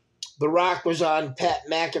 The Rock was on Pat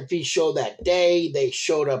McAfee's show that day. They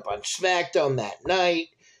showed up on SmackDown that night.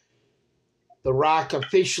 The Rock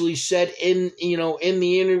officially said on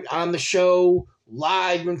the show,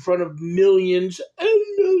 live in front of millions and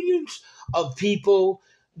millions of people,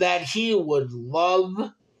 that he would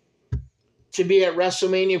love to be at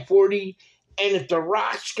WrestleMania 40. And if The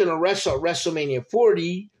Rock's going to wrestle at WrestleMania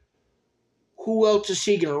 40, who else is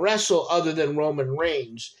he going to wrestle other than Roman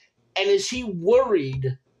Reigns? And is he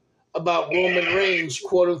worried about Roman Reigns,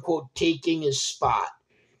 quote unquote, taking his spot?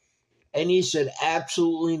 And he said,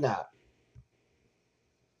 absolutely not.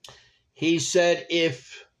 He said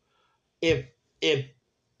if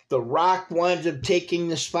The Rock winds up taking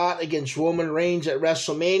the spot against Roman Reigns at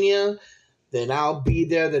WrestleMania, then I'll be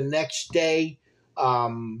there the next day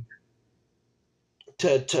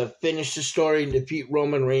to finish the story and defeat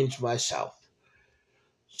Roman Reigns myself.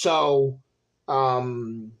 So, I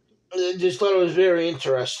just thought it was very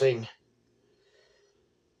interesting.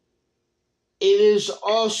 It is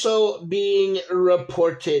also being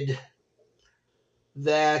reported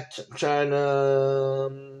that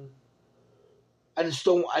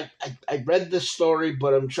I read the story,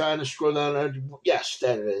 but I'm trying to scroll down. Yes,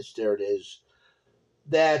 there it is.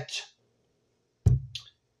 That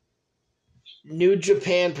New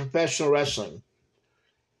Japan Professional Wrestling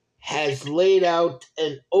has laid out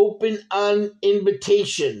an open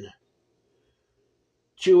invitation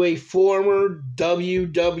to a former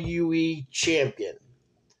WWE champion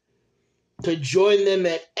to join them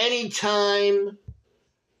at any time.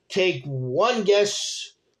 Take one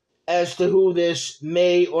guess as to who this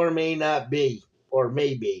may or may not be, or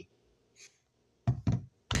may be.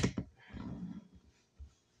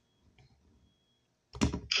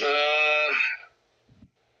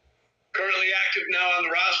 Currently active now on the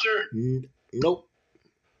roster? Nope.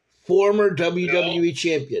 Former WWE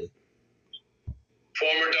champion.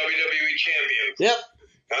 Former WWE champion. Yep.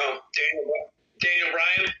 Oh, Daniel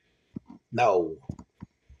Bryan? No.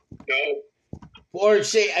 No. Or I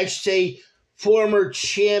should say former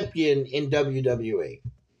champion in WWE.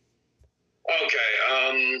 Okay.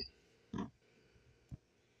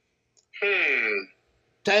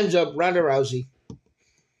 Time's up. Ronda Rousey.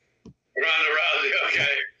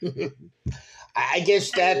 Okay. I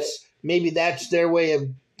guess that's their way of,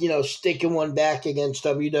 sticking one back against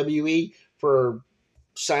WWE for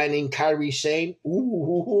signing Kairi Sane.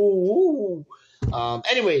 Ooh.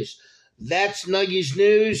 Anyways, that's Nuggy's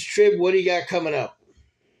news. Triv, what do you got coming up?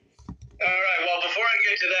 All right. Well, before I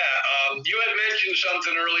get to that, you had mentioned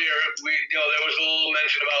something earlier. There was a little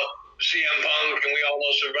mention about CM Punk, and we all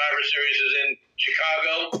know Survivor Series is in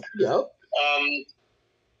Chicago. Yep.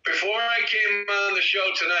 Before I came on the show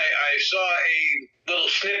tonight, I saw a little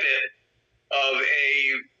snippet of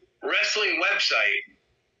a wrestling website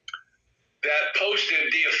that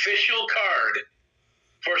posted the official card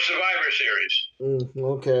for Survivor Series.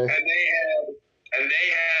 Okay. And they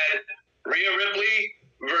had Rhea Ripley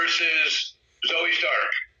versus Zoe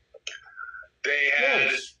Stark. They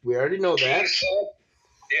had. Yes, we already know that.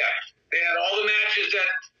 Yeah, they had all the matches that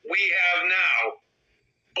we have now,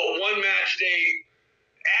 but one match they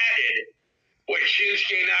added was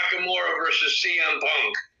Shinsuke Nakamura versus CM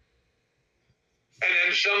Punk. And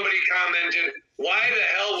then somebody commented, why the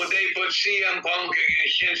hell would they put CM Punk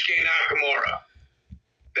against Shinsuke Nakamura?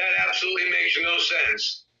 That absolutely makes no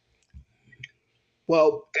sense.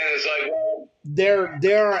 Well, and it's like, well,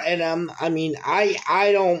 there, and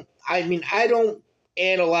I don't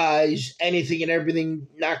analyze anything and everything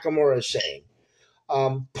Nakamura is saying.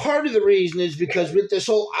 Part of the reason is because with this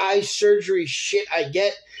whole eye surgery shit I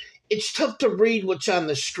get, it's tough to read what's on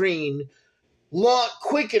the screen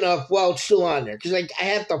quick enough while it's still on there because I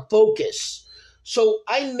have to focus. So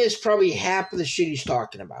I miss probably half of the shit he's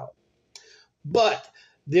talking about. But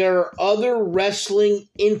there are other wrestling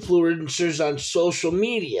influencers on social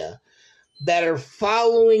media that are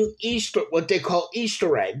following what they call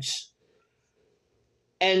Easter eggs.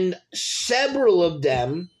 And several of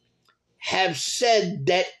them have said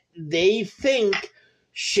that they think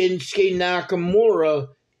Shinsuke Nakamura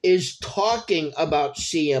is talking about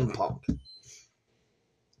CM Punk.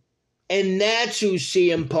 And that's who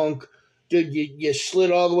CM Punk, dude, you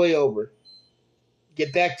slid all the way over.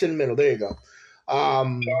 Get back to the middle. There you go.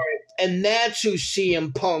 And that's who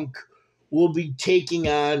CM Punk will be taking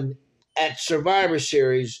on at Survivor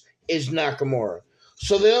Series is Nakamura.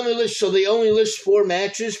 So they only list 4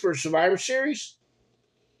 matches for Survivor Series?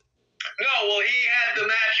 No, well, he had the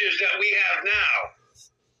matches that we have now.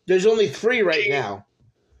 There's only 3 right now.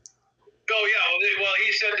 Oh, yeah. Well,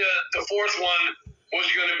 he said the fourth one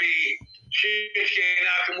was going to be Shinsuke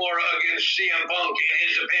Nakamura against CM Punk, in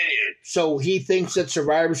his opinion. So he thinks that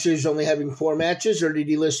Survivor Series only having 4 matches, or did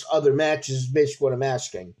he list other matches? Is basically what I'm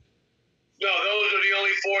asking. No, those are the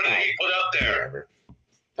only 4 that he put up there. Whatever.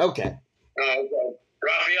 Okay. Okay.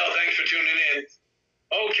 Raphael, thanks for tuning in.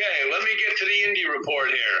 Okay, let me get to the indie report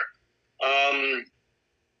here.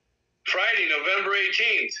 Friday, November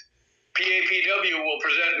 18th, PAPW will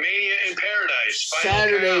present Mania in Paradise.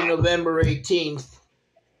 Saturday, November 18th.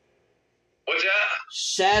 What's that?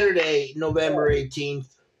 Saturday, November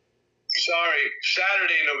 18th. Sorry,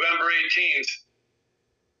 Saturday, November 18th,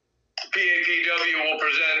 PAPW will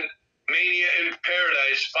present Mania in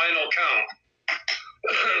Paradise Final Count.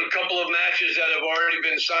 A couple of matches that have already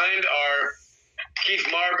been signed are Keith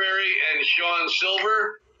Marbury and Sean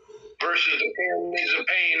Silver versus the Families of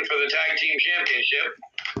Pain for the Tag Team Championship.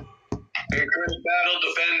 And Chris Battle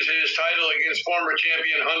defends his title against former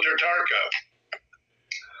champion Hunter Tarka.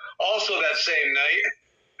 Also that same night,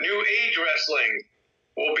 New Age Wrestling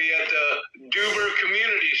will be at the Duber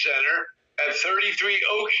Community Center at 33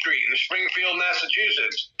 Oak Street in Springfield,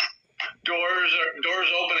 Massachusetts. Doors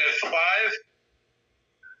open at 5.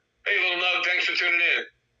 Hey, Little Nug, thanks for tuning in.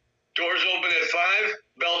 Doors open at 5.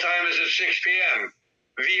 Bell time is at 6 p.m.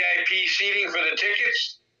 VIP seating for the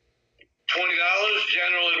tickets, $20.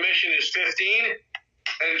 General admission is $15.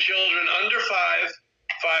 And children under 5, $5.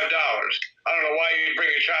 I don't know why you'd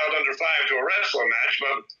bring a child under 5 to a wrestling match,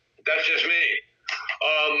 but that's just me.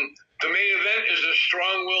 The main event is the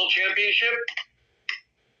Strong Will Championship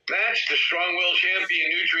match. The Strong Will champion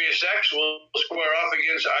Nutrius X will square off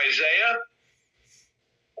against Isaiah.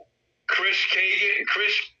 Chris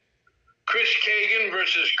Kagan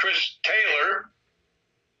versus Chris Taylor.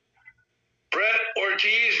 Brett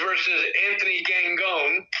Ortiz versus Anthony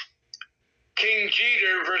Gangone. King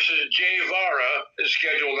Jeter versus Jay Vara is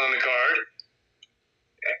scheduled on the card.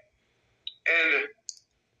 And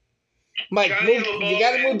Mike, you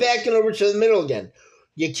got to move back and over to the middle again.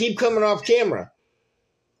 You keep coming off camera.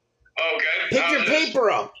 Okay. Pick your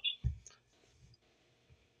paper up.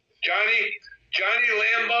 Johnny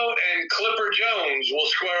Lambo and Clipper Jones will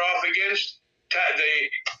square off against the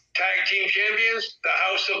tag team champions, the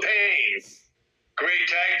House of Pain. Great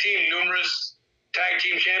tag team, numerous tag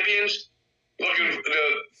team champions. We met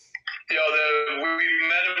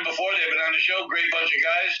them before. They've been on the show. Great bunch of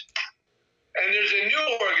guys. And there's a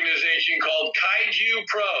new organization called Kaiju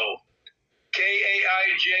Pro,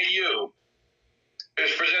 Kaiju,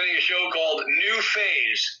 is presenting a show called New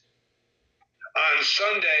Phase on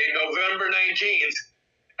Sunday, November 19th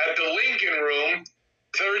at the Lincoln Room,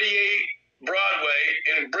 38 Broadway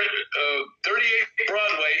in Bristol,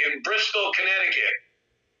 Connecticut.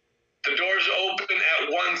 The doors open at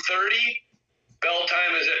 1:30. Bell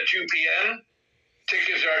time is at 2 p.m.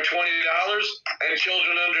 Tickets are $20, and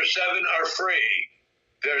children under 7 are free.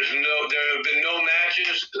 There have been no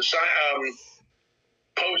matches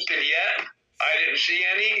posted yet. I didn't see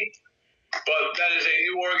any, but that is a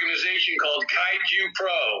new organization called Kaiju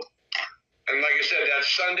Pro. And like I said, that's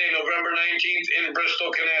Sunday, November 19th in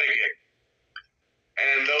Bristol, Connecticut.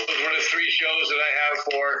 And those were the 3 shows that I have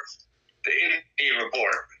for the Indie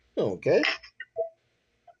Report. Okay.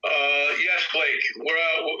 Yes, Blake, we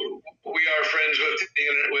are friends with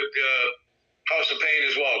House of Pain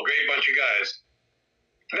as well. Great bunch of guys.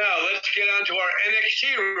 Now, let's get on to our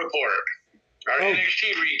NXT report. Our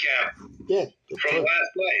NXT recap. Yeah. From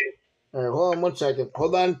last night. All right, hold on 1 second.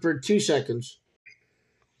 Hold on for 2 seconds.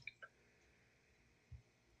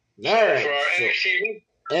 All right. For our NXT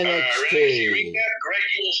recap, Greg,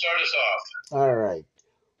 you will start us off. All right.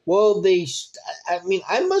 Well,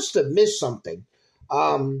 I must have missed something.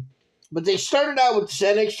 But they started out with this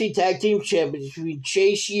NXT Tag Team Championship between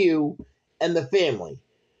Chase U and the Family.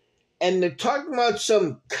 And they're talking about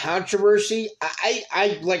some controversy.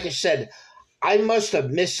 I like I said, I must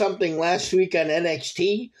have missed something last week on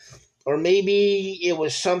NXT. Or maybe it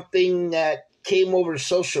was something that came over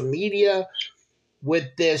social media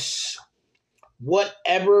with this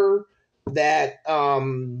whatever that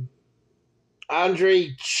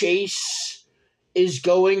Andre Chase is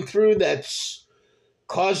going through that's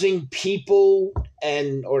causing people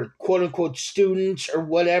or quote unquote students or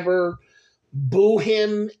whatever boo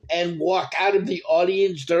him and walk out of the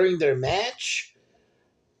audience during their match.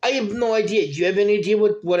 I have no idea. Do you have any idea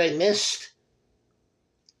what I missed?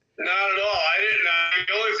 Not at all. I didn't.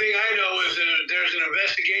 The only thing I know is that there's an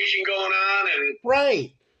investigation going on, and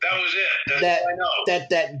right. That was it. That's all I know.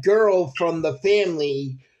 That girl from the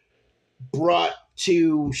Family brought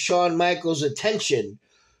to Shawn Michaels' attention.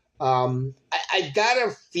 I got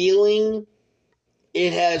a feeling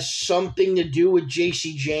it has something to do with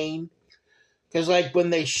JC Jane, Because, like,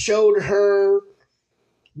 when they showed her,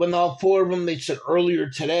 when all four of them, they said earlier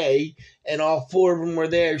today, and all four of them were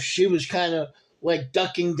there, she was kind of, like,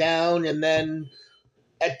 ducking down, and then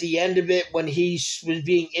at the end of it, when he was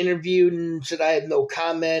being interviewed and said, I have no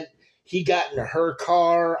comment, he got into her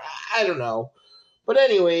car. I don't know. But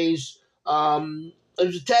anyways, it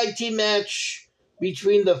was a tag team match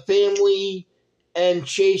between the family and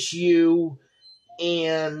Chase U,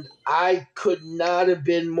 and I could not have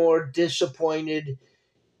been more disappointed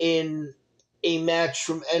in a match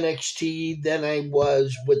from NXT than I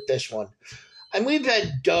was with this one. And we've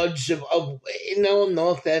had duds of no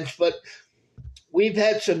offense, but we've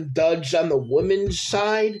had some duds on the women's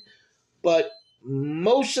side, but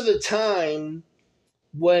most of the time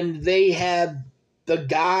when they have the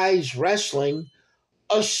guys wrestling,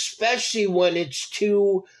 especially when it's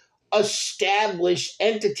two established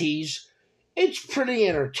entities, it's pretty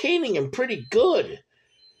entertaining and pretty good.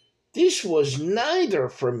 This was neither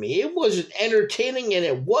for me. It wasn't entertaining and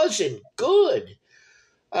it wasn't good.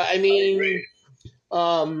 I mean,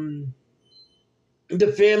 the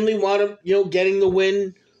family wound up, getting the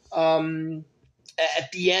win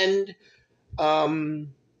at the end. And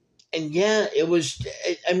yeah, it was,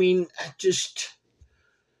 I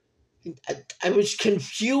was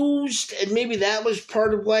confused, and maybe that was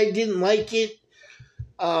part of why I didn't like it.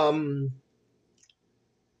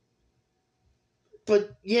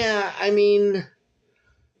 But yeah,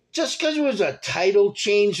 just because it was a title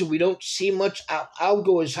change and we don't see much, I'll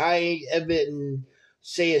go as high of it and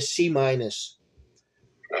say a C-. Okay.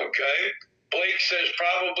 Blake says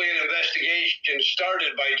probably an investigation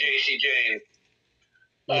started by JC Jane.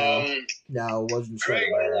 No, it wasn't Greg, started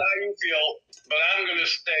I by don't know that. how you feel, but I'm going to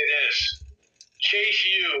say this. Chase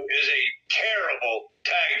U is a terrible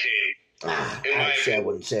tag team. Actually, I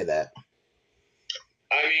wouldn't say that.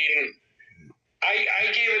 I mean,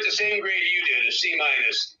 I gave it the same grade you did, a C-.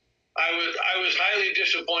 I was highly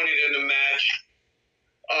disappointed in the match.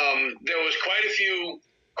 There was quite a few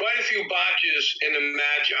botches in the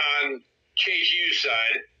match on Chase U's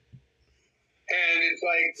side. And it's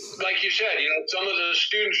like you said, some of the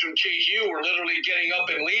students from Chase U were literally getting up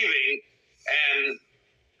and leaving. And,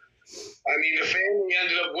 the family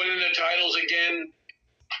ended up winning the titles again.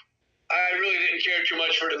 I really didn't care too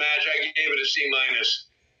much for the match. I gave it a C-.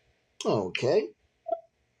 Okay.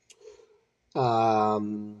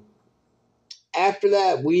 After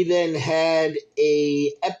that, we then had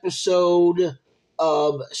a episode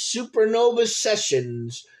of Supernova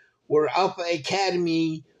Sessions where Alpha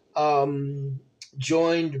Academy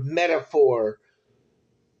joined Metaphor.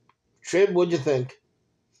 Triv, what'd you think?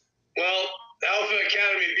 Well, Alpha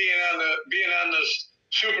Academy being on the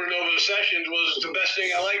Supernova Sessions was the best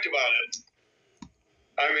thing I liked about it.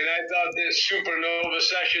 I thought this Supernova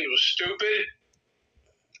Session was stupid.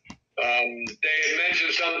 They had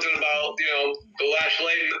mentioned something about, the last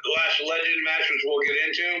legend match, which we'll get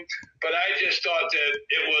into, but I just thought that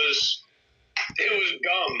it was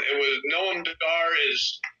dumb. It was Noam Dar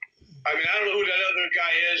is. I don't know who that other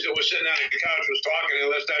guy is that was sitting on the couch was talking,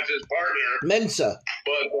 unless that's his partner. Mensa.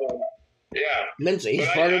 But yeah, Mensa. He's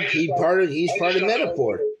part of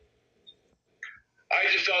Metaphor. I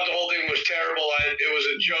just thought the whole thing was terrible. It was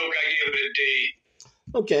a joke. I gave it a D.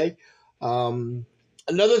 Okay.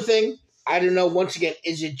 Another thing, I don't know, once again,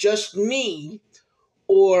 is it just me?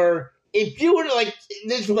 Or if you were to,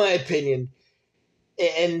 this is my opinion,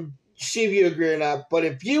 and see if you agree or not, but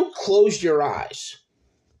if you closed your eyes,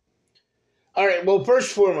 all right, well, first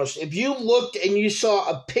and foremost, if you looked and you saw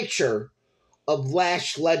a picture of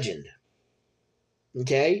Lash Legend,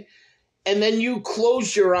 okay, and then you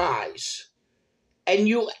closed your eyes and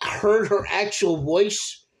you heard her actual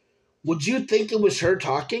voice, would you think it was her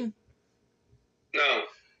talking? No.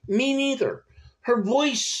 Me neither. Her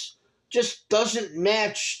voice just doesn't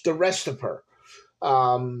match the rest of her.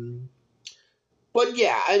 But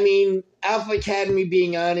yeah, Alpha Academy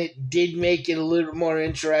being on it did make it a little more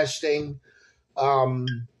interesting.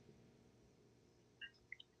 And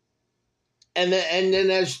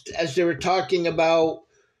then as they were talking about,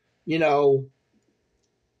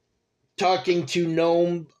 talking to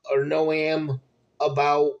Noam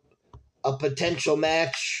about a potential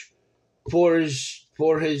match for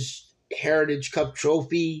his Heritage Cup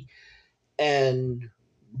trophy, and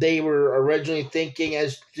they were originally thinking,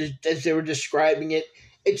 as they were describing it,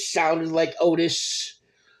 it sounded like Otis.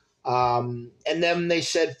 And then they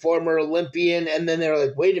said former Olympian, and then they're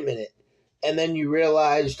like, wait a minute. And then you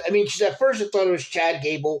realized, because at first I thought it was Chad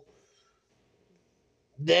Gable.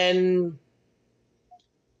 Then,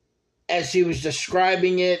 as he was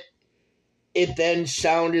describing it, it then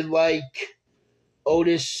sounded like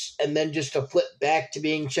Otis, and then just a flip back to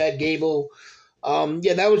being Chad Gable.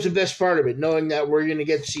 Yeah, that was the best part of it, knowing that we're going to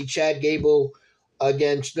get to see Chad Gable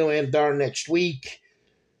against Noam Dar next week.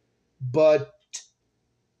 But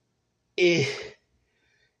is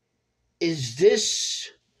this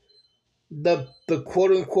the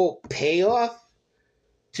quote unquote payoff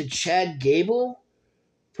to Chad Gable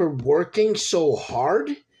for working so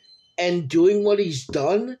hard and doing what he's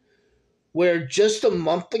done? Where just a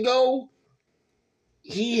month ago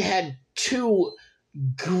he had 2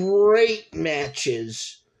 great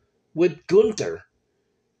matches with Gunther.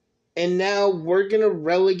 And now we're going to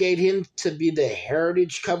relegate him to be the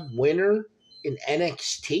Heritage Cup winner in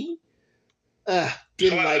NXT?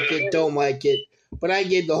 Didn't like it, don't like it. But I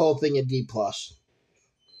gave the whole thing a D+. Okay,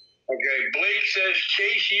 Blake says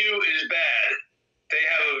Chase U is bad. They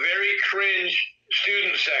have a very cringe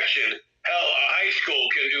student section. Hell, a high school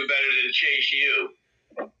can do better than Chase U.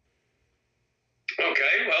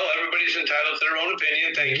 Okay, well, everybody's entitled to their own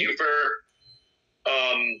opinion. Thank you for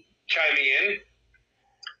chiming in.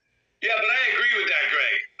 Yeah, but I agree with that,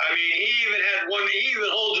 Greg. I mean, he even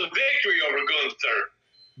holds a victory over Gunther.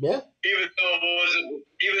 Yeah. Even though it was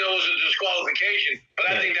a disqualification. But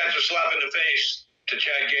I think that's a slap in the face to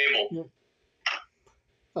Chad Gable.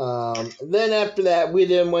 Then after that, we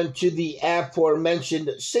then went to the aforementioned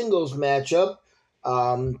singles matchup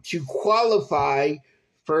to qualify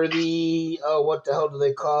for the, what the hell do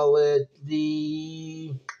they call it?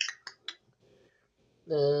 The,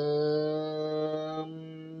 where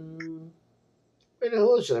the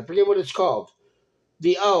hell is it? I forget what it's called.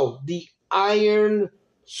 The Iron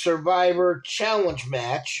Survivor Challenge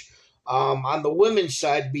match on the women's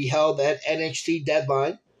side to be held at NXT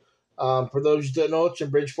Deadline. For those who don't know, it's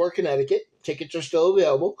in Bridgeport, Connecticut. Tickets are still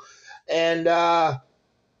available. And,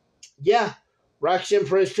 Roxanne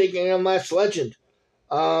Perez taking on Last Legend.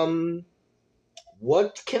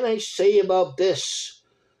 What can I say about this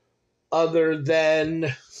other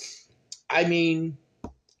than, I mean,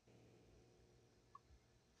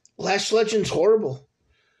 Last Legend's horrible.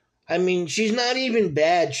 I mean, she's not even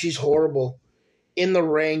bad. She's horrible. In the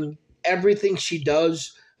ring, everything she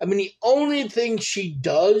does. I mean, the only thing she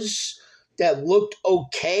does that looked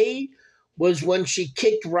okay was when she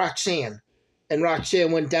kicked Roxanne, and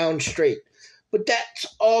Roxanne went down straight. But that's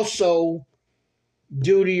also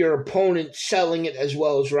due to your opponent selling it as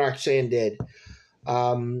well as Roxanne did.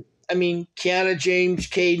 I mean, Kiana James,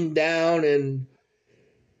 Caden down, and,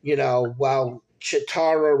 while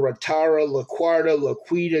Chitara, Ratara, LaQuarta,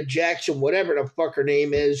 Laquita, Jackson, whatever the fuck her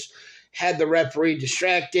name is, had the referee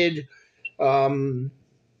distracted. Kiana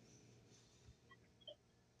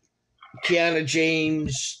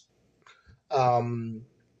James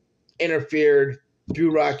interfered,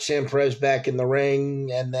 threw Roxanne Perez back in the ring,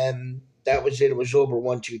 and then that was it. It was over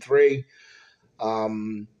 1, 2, 3.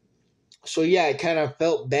 So, yeah, I kind of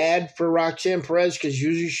felt bad for Roxanne Perez because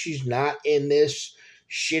usually she's not in this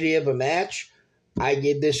shitty of a match. I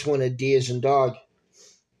gave this one a D as in dog.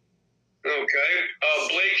 Okay.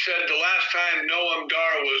 Blake said the last time Noam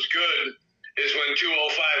Dar was good is when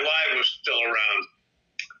 205 Live was still around.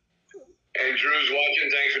 And Drew's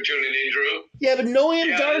watching. Thanks for tuning in, Drew. Yeah, but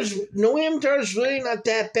Noam Dar's really not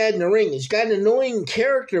that bad in the ring. He's got an annoying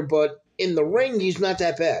character, but in the ring, he's not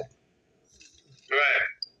that bad. Right.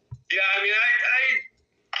 Yeah, I mean,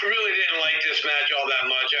 I really didn't like this match all that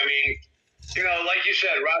much. I mean, like you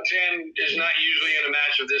said, Roxanne is not usually in a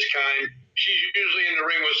match of this kind. She's usually in the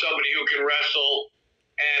ring with somebody who can wrestle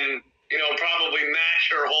and, probably match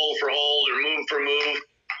her hold for hold or move for move.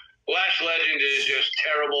 Last Legend is just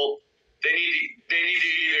terrible. They need to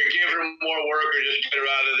either give her more work or just get her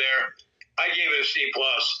out of there. I gave it a C+.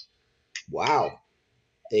 Wow.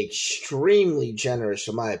 Extremely generous,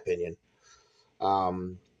 in my opinion.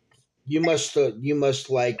 You must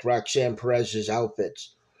like Roxanne Perez's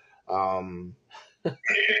outfits. After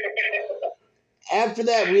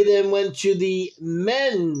that, we then went to the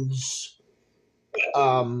men's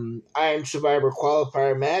Iron Survivor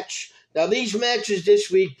qualifier match. Now, these matches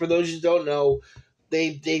this week, for those who don't know,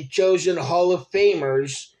 they've chosen Hall of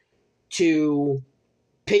Famers to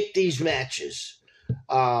pick these matches.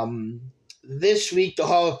 This week, the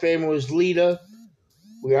Hall of Famer was Lita.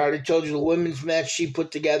 We already told you the women's match she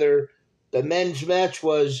put together. The men's match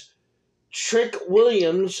was Trick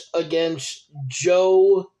Williams against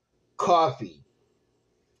Joe Coffey.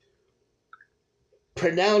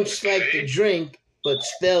 Pronounced like the drink, but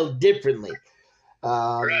spelled differently.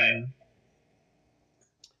 Right.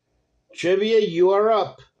 Trivia, you are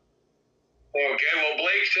up. Okay, well,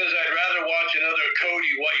 Blake says I'd rather watch another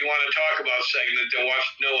Cody What You Want to Talk About segment than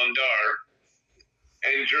watch Noam Dar.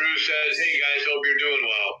 And Drew says, hey, guys, hope you're doing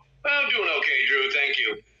well. Well, I'm doing okay, Drew. Thank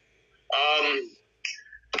you.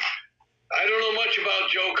 I don't know much about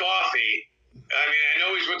Joe Coffey. I mean, I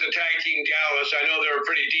know he's with the tag team Gallus. I know they're a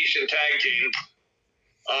pretty decent tag team.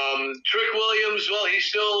 Trick Williams, well, he's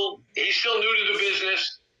still new to the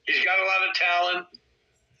business. He's got a lot of talent.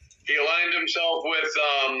 He aligned himself with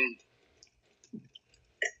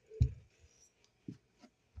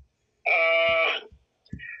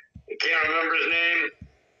I can't remember his name.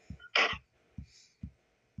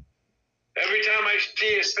 Every time I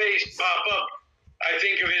see his face pop up, I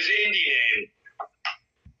think of his indie name.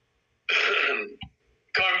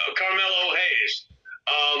 Carmelo Hayes.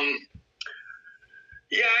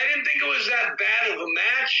 Yeah, I didn't think it was that bad of a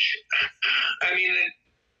match. I mean,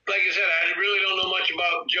 like I said, I really don't know much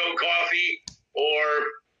about Joe Coffey or,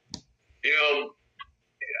 you know,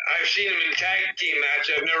 I've seen him in tag team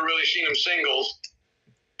matches. I've never really seen him singles.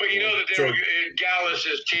 But you know that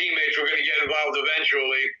Gallus' teammates were going to get involved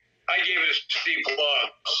eventually. I gave it a C+.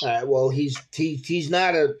 All right, well, he's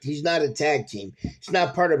not a tag team. He's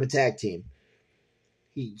not part of a tag team.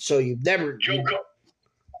 So you've never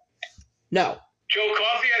no. Joe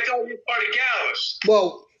Coffey, I thought he was part of Gallus.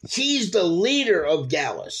 Well, he's the leader of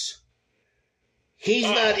Gallus. He's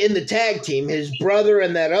not in the tag team. His brother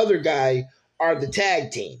and that other guy are the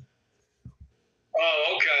tag team.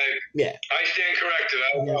 Oh, okay. Yeah. I stand corrected.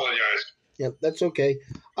 I apologize. Yep, that's okay.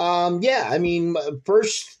 Yeah, I mean,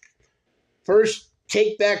 first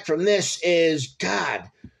take back from this is,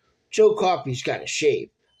 God, Joe Coffey's got to shave.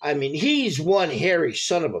 I mean, he's one hairy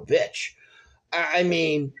son of a bitch. I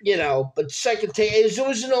mean, you know, but second take, it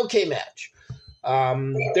was an okay match.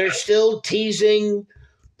 They're still teasing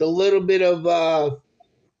the little bit of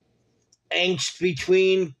angst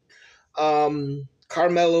between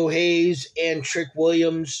Carmelo Hayes and Trick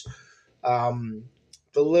Williams. The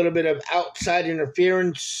little bit of outside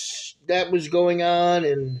interference that was going on,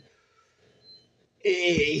 and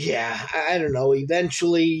yeah, I don't know.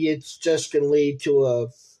 Eventually, it's just going to lead to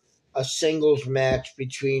a singles match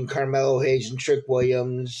between Carmelo Hayes and Trick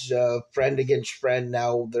Williams, friend against friend.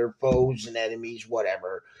 Now they're foes and enemies,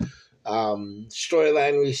 whatever.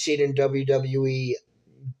 Storyline we've seen in WWE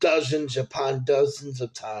dozens upon dozens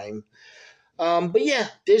of times. But yeah,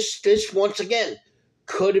 this once again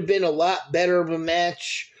could have been a lot better of a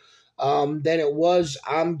match than it was.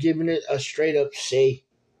 I'm giving it a straight up C.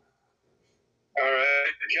 All right.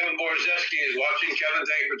 Kevin Borzeski is watching. Kevin,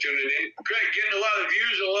 thank you for tuning in. Greg, getting a lot of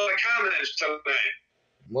views and a lot of comments tonight.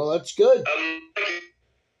 Well, that's good.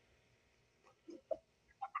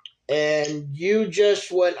 And you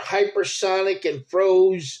just went hypersonic and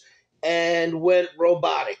froze and went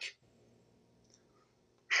robotic.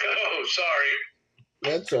 Oh, sorry.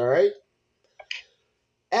 That's all right.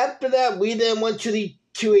 After that, we then went to a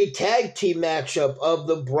tag team matchup of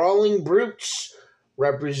the Brawling Brutes,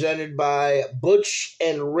 represented by Butch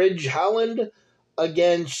and Ridge Holland,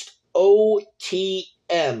 against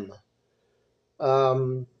OTM.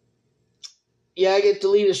 Yeah, I get to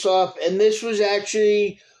lead us off, and this was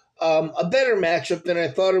actually a better matchup than I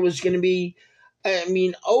thought it was going to be. I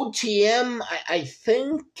mean, OTM, I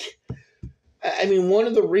think... I mean, one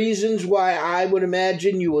of the reasons why I would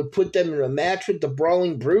imagine you would put them in a match with the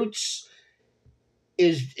Brawling Brutes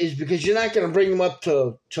is because you're not going to bring them up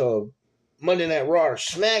to Monday Night Raw or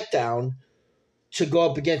SmackDown to go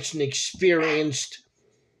up against an experienced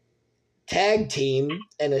tag team,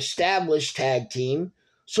 an established tag team.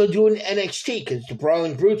 So do an NXT, because the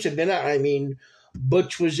Brawling Brutes have been out. I mean,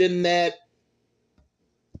 Butch was in that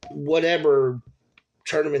whatever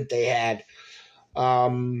tournament they had.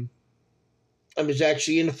 I was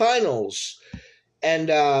actually in the finals. And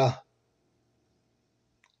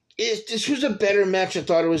this was a better match I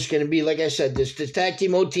thought it was going to be. Like I said, this tag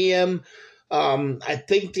team OTM, I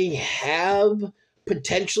think they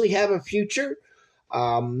potentially have a future.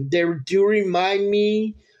 They do remind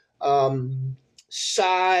me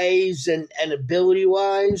size and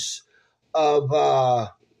ability-wise of, oh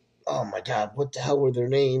my God, what the hell were their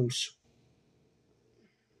names?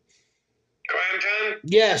 Clanton?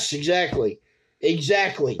 Yes, exactly.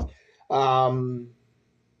 Exactly. What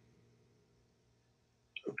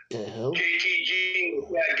the hell? JTG,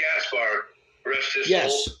 Brad Gaspar, rest his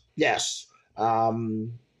soul. Yes.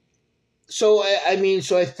 So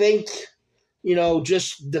I think, you know,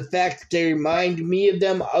 just the fact that they remind me of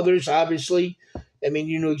them, others obviously. I mean,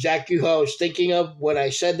 you know exactly who I was thinking of when I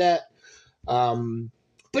said that.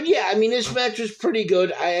 But yeah, I mean, this match was pretty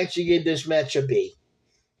good. I actually gave this match a B.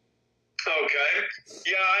 Okay.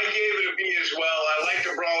 Yeah, I gave it a B as well. I like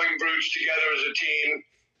the Brawling Brutes together as a team.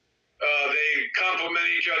 They complement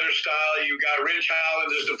each other's style. You got Rich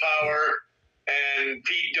Holland as the power, and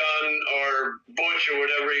Pete Dunne, or Butch, or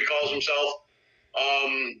whatever he calls himself,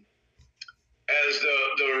 as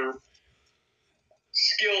the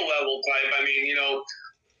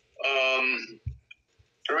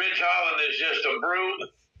a brute.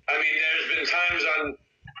 I mean, there's been times on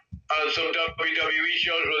some WWE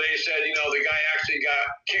shows where they said, the guy actually got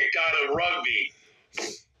kicked out of rugby.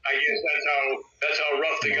 I guess that's how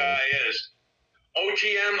rough the guy is.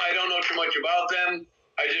 OTM, I don't know too much about them.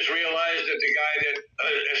 I just realized that the guy that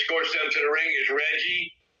escorts them to the ring is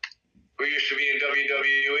Reggie, who used to be in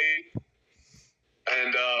WWE.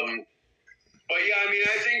 And, but yeah, I mean,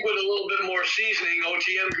 I think with a little bit more seasoning,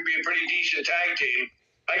 OTM could be a pretty decent tag team.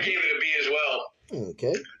 I gave it a B as well.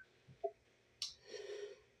 Okay.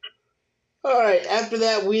 All right. After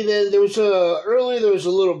that, there was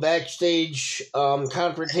a little backstage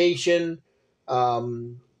confrontation,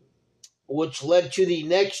 which led to the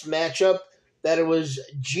next matchup. That it was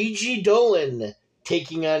Gigi Dolan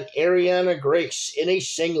taking on Ariana Grace in a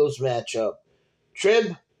singles matchup.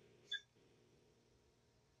 Trib?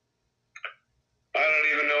 I don't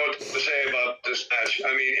even know what to say about this match.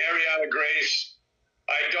 I mean, Ariana Grace,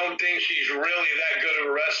 I don't think she's really that good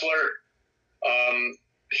of a wrestler.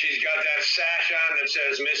 She's got that sash on that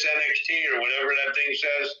says Miss NXT or whatever that thing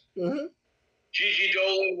says. Mm-hmm. Gigi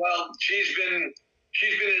Dolan, well, she's been in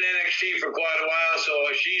NXT for quite a while, so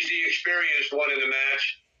she's the experienced one in the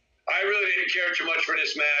match. I really didn't care too much for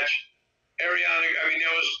this match. Ariana, I mean,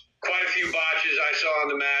 there was quite a few botches I saw in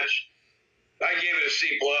the match. I gave it a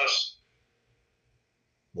C+.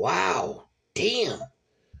 Wow. Damn.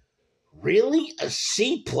 Really? A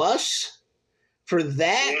C+ for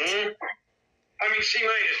that? Mm-hmm. I mean, C-,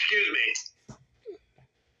 excuse me.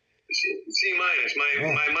 C-.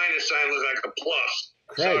 My minus sign was like a plus.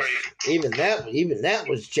 Christ. Sorry. Even that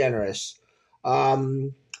was generous.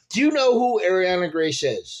 Do you know who Ariana Grace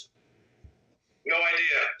is? No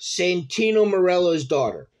idea. Santino Marella's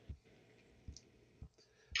daughter.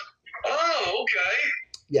 Oh, okay.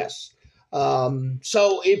 Yes.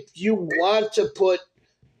 So if you want to put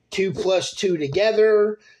 2 + 2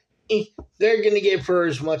 together, they're going to give her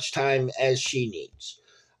as much time as she needs.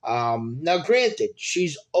 Now, granted,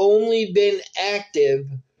 she's only been active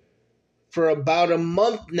for about a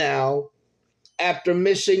month now after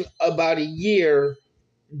missing about a year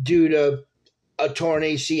due to a torn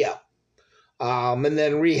ACL. And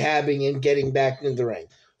then rehabbing and getting back into the ring.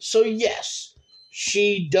 So, yes,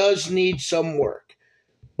 she does need some work.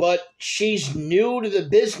 But she's new to the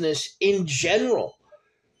business in general.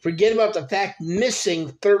 Forget about the fact missing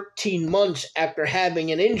 13 months after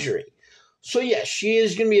having an injury. So, yes, she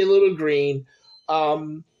is going to be a little green.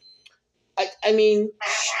 I mean,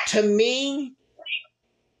 to me,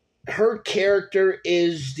 her character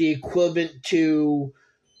is the equivalent to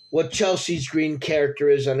what Chelsea's green character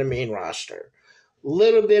is on the main roster.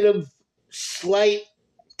 Little bit of slight,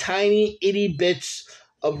 tiny, itty bits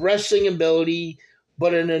of wrestling ability,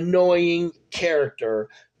 but an annoying character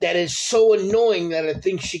that is so annoying that I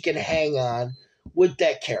think she can hang on with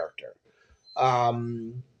that character.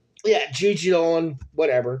 Yeah, Gigi Dolan,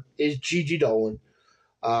 whatever, is Gigi Dolan.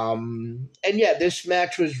 And yeah, this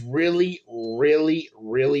match was really, really,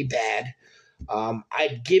 really bad.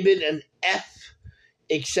 I'd give it an F,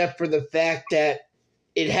 except for the fact that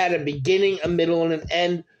it had a beginning, a middle, and an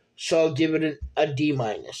end, so I'll give it a D-.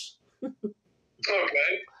 Okay.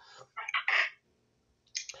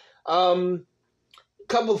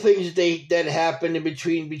 Couple things that happened in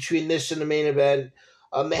between this and the main event.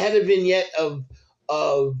 They had a vignette of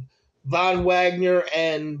Von Wagner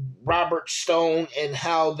and Robert Stone and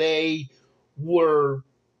how they were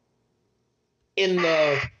in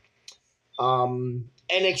the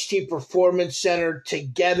NXT Performance Center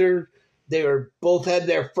together. They both had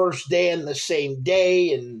their first day on the same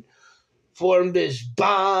day and formed this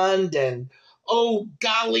bond. And oh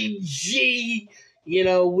golly gee,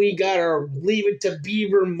 we got our Leave It to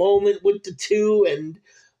Beaver moment with the two. And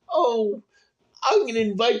oh, I'm going to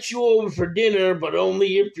invite you over for dinner, but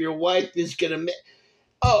only if your wife is going to...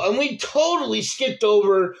 Oh, and we totally skipped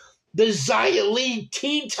over the Xia Li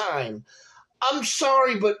tea time. I'm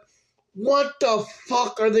sorry, but what the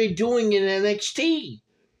fuck are they doing in NXT?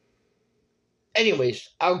 Anyways,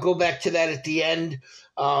 I'll go back to that at the end.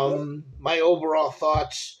 My overall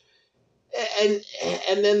thoughts. And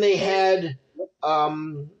then they had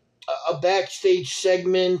a backstage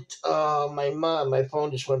segment. My phone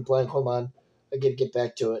just went blank. Hold on. I got to get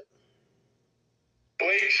back to it.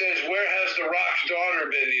 Blake says, where has The Rock's daughter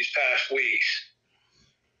been these past weeks?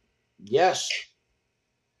 Yes.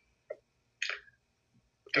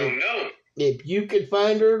 Don't know. If you could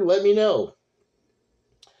find her, let me know.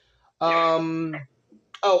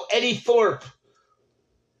 Eddie Thorpe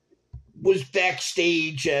was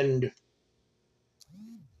backstage and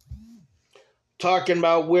talking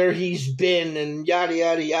about where he's been and yada,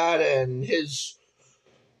 yada, yada, and his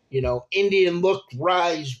Indian looked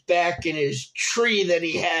rise back in his tree that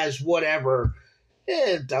he has, whatever.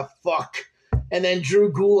 The fuck. And then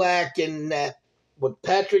Drew Gulak and with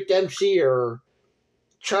Patrick Dempsey or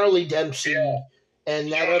Charlie Dempsey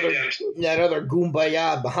and that other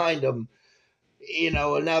Goombaya behind him. And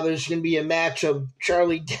now there's going to be a match of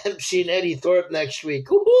Charlie Dempsey and Eddie Thorpe next week.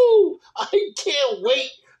 Woohoo! I can't wait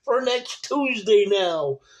for next Tuesday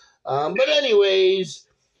now. But anyways,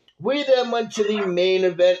 we then went to the main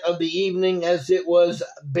event of the evening as it was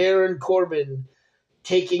Baron Corbin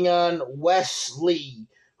taking on Wes Lee,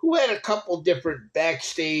 who had a couple different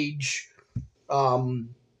backstage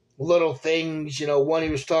little things. One, he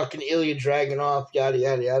was talking to Ilya Dragunov, yada,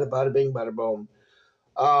 yada, yada, bada bing, bada boom.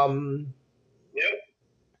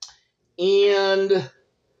 And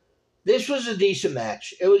this was a decent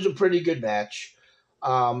match. It was a pretty good match.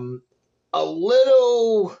 A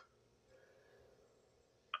little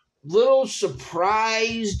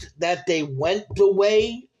surprised that they went the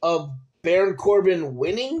way of Baron Corbin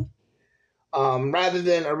winning, rather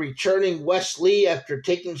than a returning Wes Lee after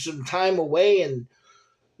taking some time away, and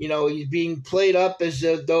he's being played up as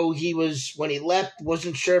though he was, when he left,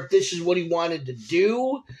 wasn't sure if this is what he wanted to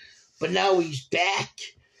do, but now he's back.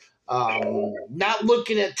 Not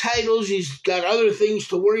looking at titles, he's got other things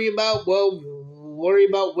to worry about. Well, worry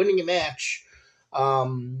about winning a match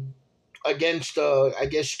against, I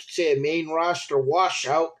guess you could say, a main roster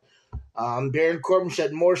washout. Baron Corbin's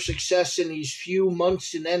had more success in these few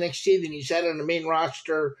months in NXT than he's had on the main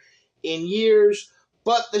roster in years.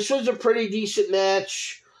 But this was a pretty decent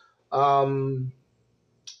match. After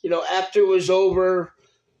it was over,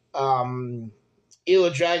 Ilya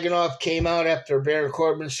Dragunov came out after Baron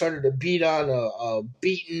Corbin started to beat on a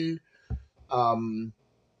beaten, I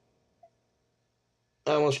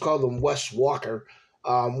almost called him Wes Walker.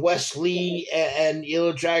 Wes Lee and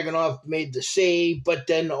Ilya Dragunov made the save, but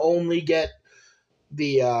then only get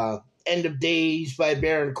the end of days by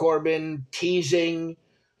Baron Corbin, teasing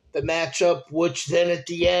the matchup, which then at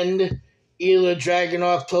the end, Ilya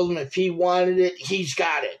Dragunov told him if he wanted it, he's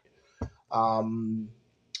got it.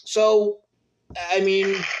 So, I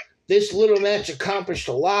mean, this little match accomplished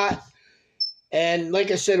a lot. And like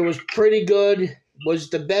I said, it was pretty good. Was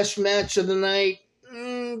the best match of the night?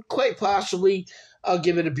 Quite possibly. I'll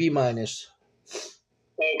give it a B-. Okay. I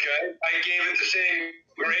gave it the same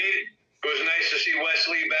grade. It was nice to see Wes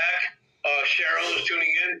Lee back. Cheryl is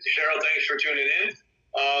tuning in. Cheryl, thanks for tuning in.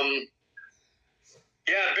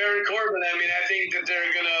 Baron Corbin, I think that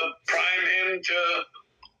they're going to prime him to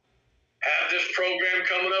have this program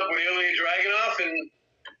coming up with Ilya Dragunov, and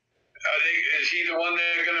is he the one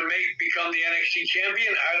they're going to make become the NXT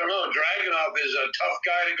champion? I don't know. Dragunov is a tough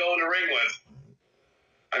guy to go in the ring with.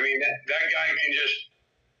 That guy can just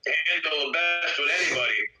handle the best with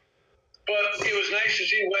anybody. But it was nice to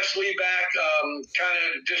see Wes Lee back. Kind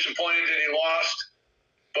of disappointed that he lost.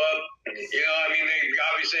 But, they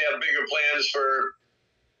obviously have bigger plans for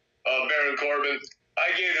Baron Corbin.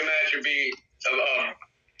 I gave the match a B. A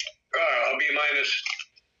B-.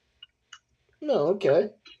 No, okay.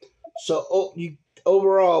 So,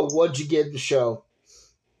 overall, what'd you give the show?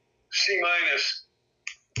 C-.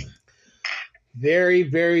 Very,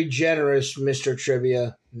 very generous, Mr.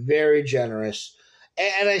 Trivia. Very generous.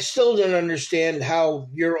 And I still don't understand how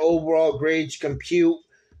your overall grades compute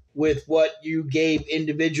with what you gave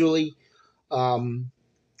individually.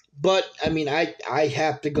 But, I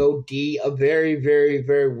have to go D, a very, very,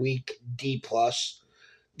 very weak D+.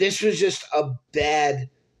 This was just a bad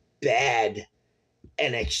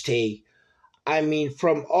NXT.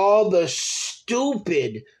 From all the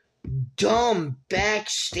stupid, dumb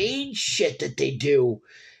backstage shit that they do.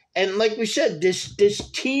 And like we said, this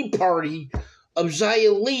tea party of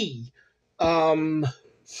Xia Li. And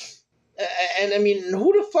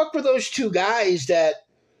who the fuck were those two guys that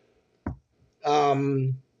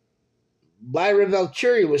Lyra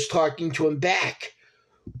Valkyrie was talking to him back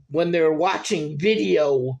when they were watching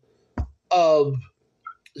video of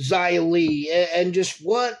Xia Li, and just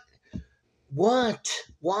what, why?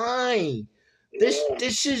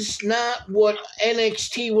 This is not what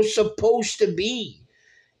NXT was supposed to be.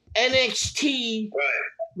 NXT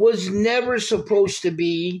was never supposed to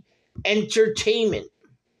be entertainment.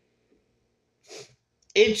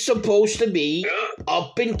 It's supposed to be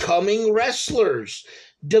up and coming wrestlers,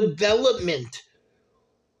 development.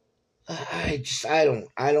 I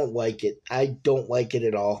don't like it. I don't like it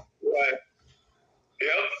at all. Right.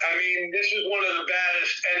 Yep. This is one of the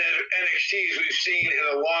baddest NXTs we've seen in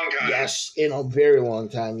a long time. Yes, in a very long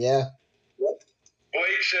time, yeah.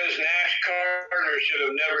 Blake says Nash Carter should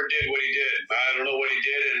have never did what he did. I don't know what he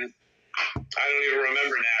did, and I don't even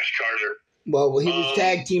remember Nash Carter. Well, he was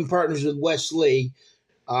tag team partners with Wes Lee.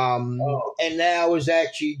 And now is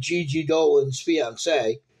actually Gigi Dolan's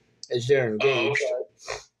fiance, as they're engaged.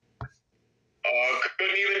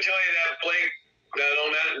 Couldn't even tell you that, Blake. I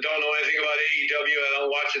don't know anything about AEW. I don't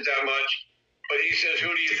watch it that much. But he says, who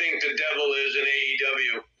do you think the devil is in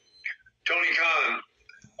AEW? Tony Khan.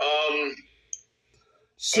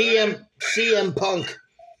 CM Punk.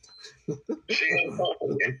 CM Punk.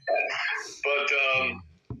 But,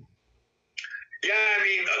 yeah, I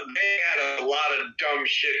mean, they had a lot of dumb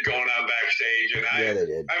shit going on backstage. And they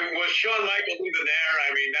did. I mean, was Shawn Michaels even there?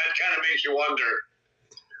 I mean, that kind of makes you wonder.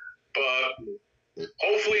 But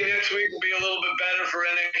hopefully next week will be a little bit better for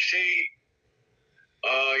NXT.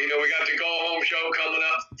 We got the go-home show coming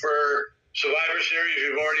up for Survivor Series.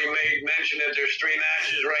 We've already made mention that there's 3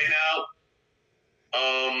 matches right now.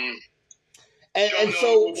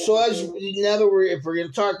 So as now that if we're going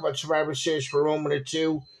to talk about Survivor Series for a moment or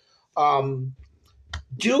two,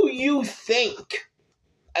 do you think?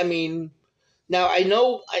 I mean, now I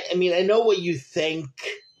know what you think,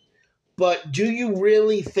 but do you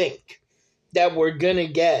really think that we're going to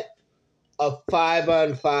get a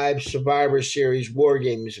 5-on-5 Survivor Series War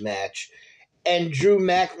Games match? And Drew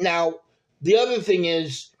now, the other thing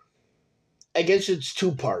is, I guess it's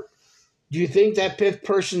 2-part. Do you think that 5th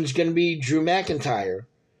person is going to be Drew McIntyre?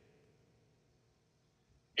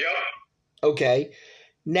 Yep. Okay.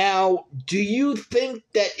 Now, do you think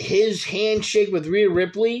that his handshake with Rhea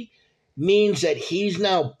Ripley means that he's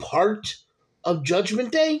now part of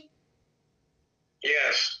Judgment Day?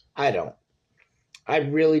 Yes. I don't. I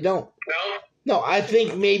really don't. No? No, I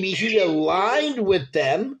think maybe he aligned with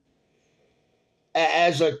them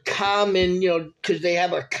as a common, because they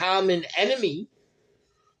have a common enemy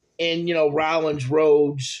in, Rollins,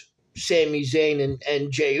 Rhodes, Sami Zayn,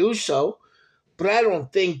 and Jey Uso. But I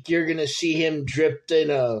don't think you're going to see him dripped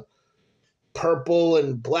in a purple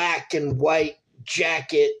and black and white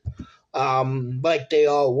jacket like they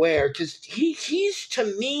all wear. Because he's, to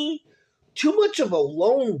me, too much of a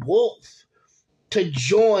lone wolf to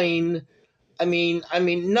join. I mean,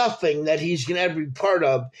 nothing that he's going to ever be part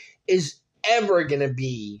of is ever going to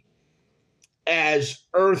be as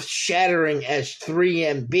earth-shattering as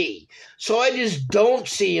 3MB. So I just don't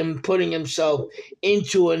see him putting himself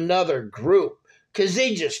into another group because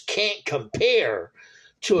they just can't compare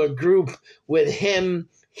to a group with him,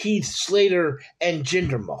 Heath Slater, and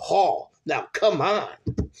Jinder Mahal. Now, come on.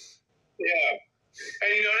 Yeah.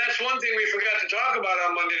 And, that's one thing we forgot to talk about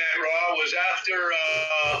on Monday Night Raw was after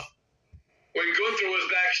when Gunther was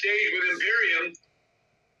backstage with Imperium,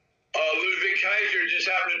 Ludwig Kaiser just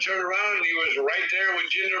happened to turn around and he was right there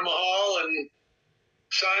with Jinder Mahal and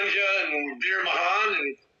Sanja and Veer Mahan.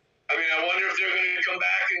 And I mean, I wonder if they're going to come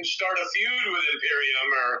back and start a feud with Imperium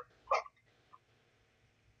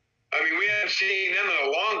we haven't seen them in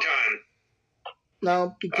a long time.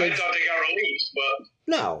 No, because I thought they got released, but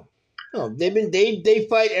no, they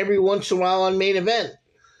fight every once in a while on main event.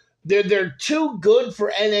 They're too good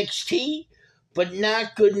for NXT, but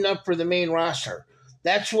not good enough for the main roster.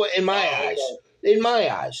 That's what in my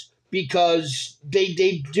eyes, because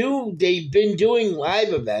they've been doing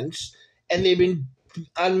live events and they've been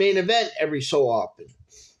on main event every so often.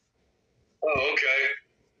 Oh, okay.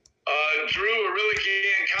 Drew, I really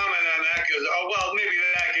can't comment on that because, maybe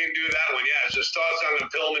I can do that one. Yeah, it's just thoughts on the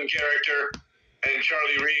Pillman character and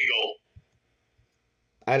Charlie Regal.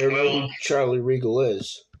 I don't know who Charlie Regal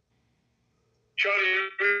is. Charlie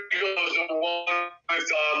Regal is the one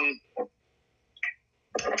with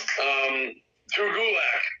Drew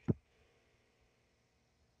Gulak.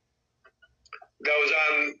 That was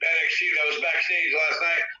on NXT. That was backstage last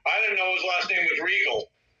night. I didn't know his last name was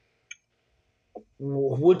Regal.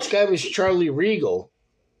 Which guy was Charlie Regal?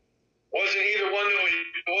 Wasn't he the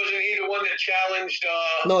one that challenged?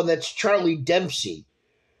 No, that's Charlie Dempsey.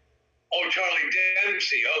 Oh, Charlie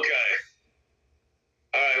Dempsey. Okay.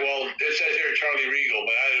 All right. Well, it says here Charlie Regal,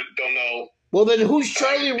 but I don't know. Well, then who's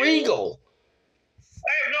Charlie Regal?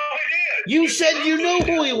 I have no idea. You said you knew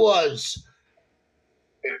who he was.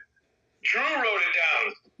 Drew wrote it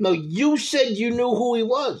down. No, you said you knew who he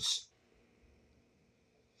was.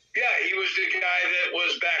 Yeah, he was the guy that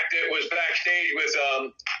was backstage with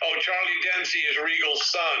Charlie Dempsey is Regal's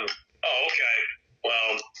son. Oh, okay.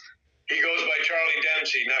 Well, he goes by Charlie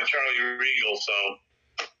Dempsey, not Charlie Regal, so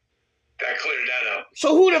that cleared that up.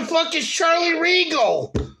 So who the fuck is Charlie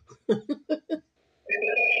Regal? But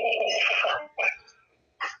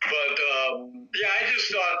I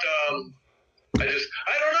just thought I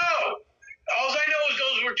don't know. All I know is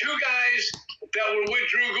those were 2 guys that were with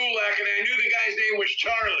Drew Gulak, and I knew the guy's name was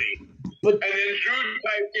Charlie. And then Drew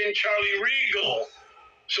typed in Charlie Regal.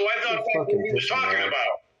 So I thought that's what he was talking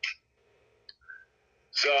about.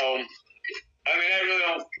 So, I mean, I really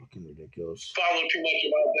don't follow too much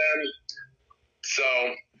about them. So,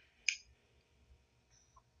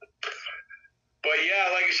 but yeah,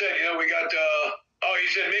 like I said, you know, we got, he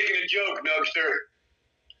said making a joke, Nugster.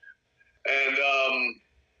 And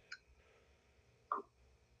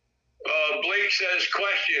Blake says,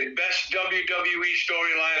 question, best WWE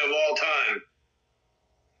storyline of all time.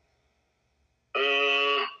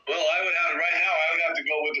 Well, I would have to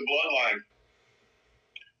go with the Bloodline.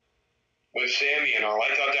 With Sammy and all.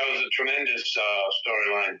 I thought that was a tremendous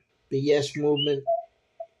storyline. The Yes Movement.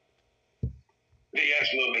 The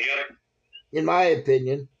Yes Movement, yep. In my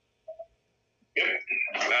opinion. Yep.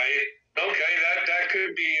 Okay, that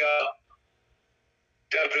could be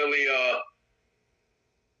definitely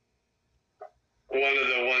one of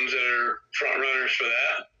the ones that are front runners for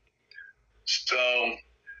that. So,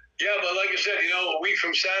 yeah, but like I said, you know, a week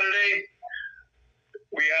from Saturday,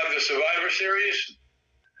 we have the Survivor Series.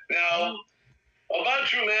 Now, about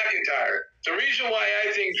Drew McIntyre, the reason why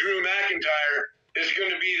I think Drew McIntyre is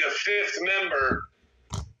going to be the fifth member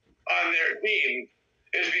on their team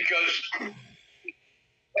is because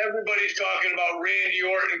everybody's talking about Randy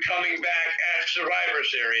Orton coming back at Survivor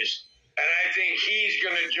Series, and I think he's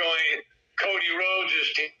going to join Cody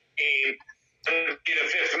Rhodes' team to be the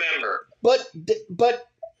fifth member. But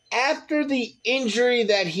after the injury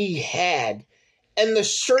that he had and the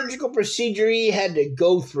surgical procedure he had to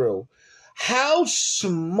go through, how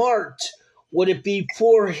smart would it be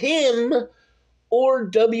for him or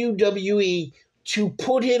WWE to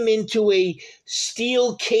put him into a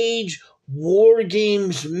steel cage War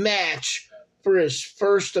Games match for his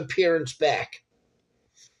first appearance back?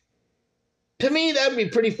 To me, that would be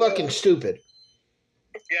pretty fucking stupid.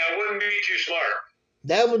 Yeah, it wouldn't be too smart.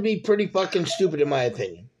 That would be pretty fucking stupid in my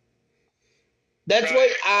opinion. That's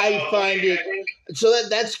why I find it. So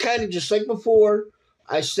that's kind of just like before.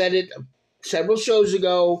 I said it several shows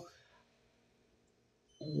ago.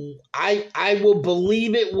 I will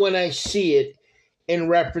believe it when I see it in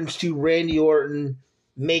reference to Randy Orton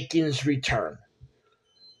making his return.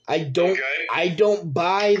 I don't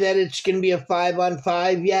buy that it's going to be a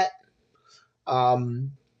 5-on-5 yet. I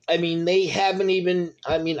mean, they haven't even.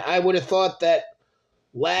 I mean, I would have thought that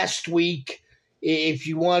last week, if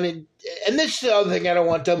you wanted, and this is the other thing I don't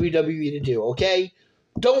want WWE to do. Okay,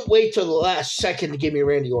 don't wait till the last second to give me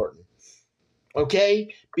Randy Orton.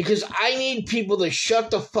 Okay, because I need people to shut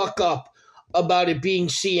the fuck up about it being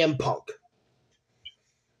CM Punk.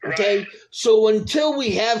 Okay, so until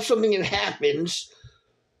we have something that happens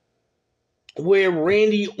where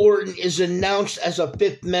Randy Orton is announced as a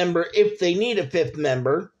fifth member, if they need a fifth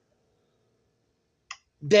member,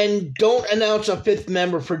 then don't announce a fifth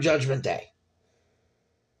member for Judgment Day.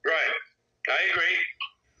 Right. I agree.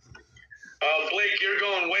 Blake, you're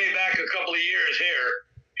going way back a couple of years here.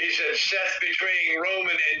 He said Seth betraying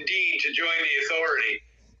Roman and Dean to join the Authority.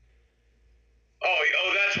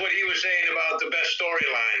 Oh, that's what he was saying about the best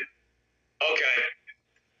storyline. Okay.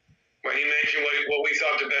 When he mentioned what we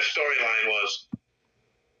thought the best storyline was.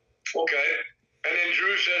 Okay. And then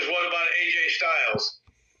Drew says, what about AJ Styles?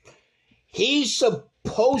 He's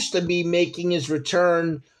supposed to be making his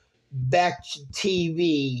return back to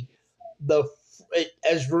TV,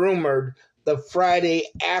 as rumored, the Friday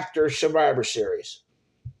after Survivor Series.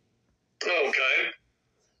 Okay.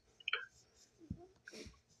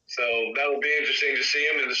 So that will be interesting to see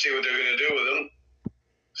him and to see what they're going to do with him.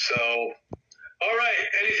 So, all right.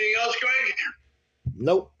 Anything else, Greg?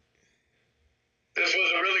 Nope. This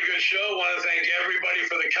was a really good show. I want to thank everybody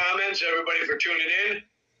for the comments, everybody for tuning in.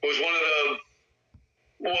 It was one of the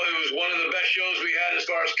best shows we had as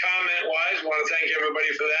far as comment-wise. I want to thank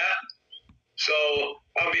everybody for that. So,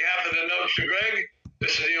 on behalf of the Notes to Greg,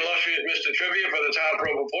 this is the illustrious Mr. Trivia for the Top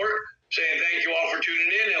Rope Report, saying thank you all for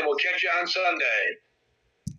tuning in, and we'll catch you on Sunday.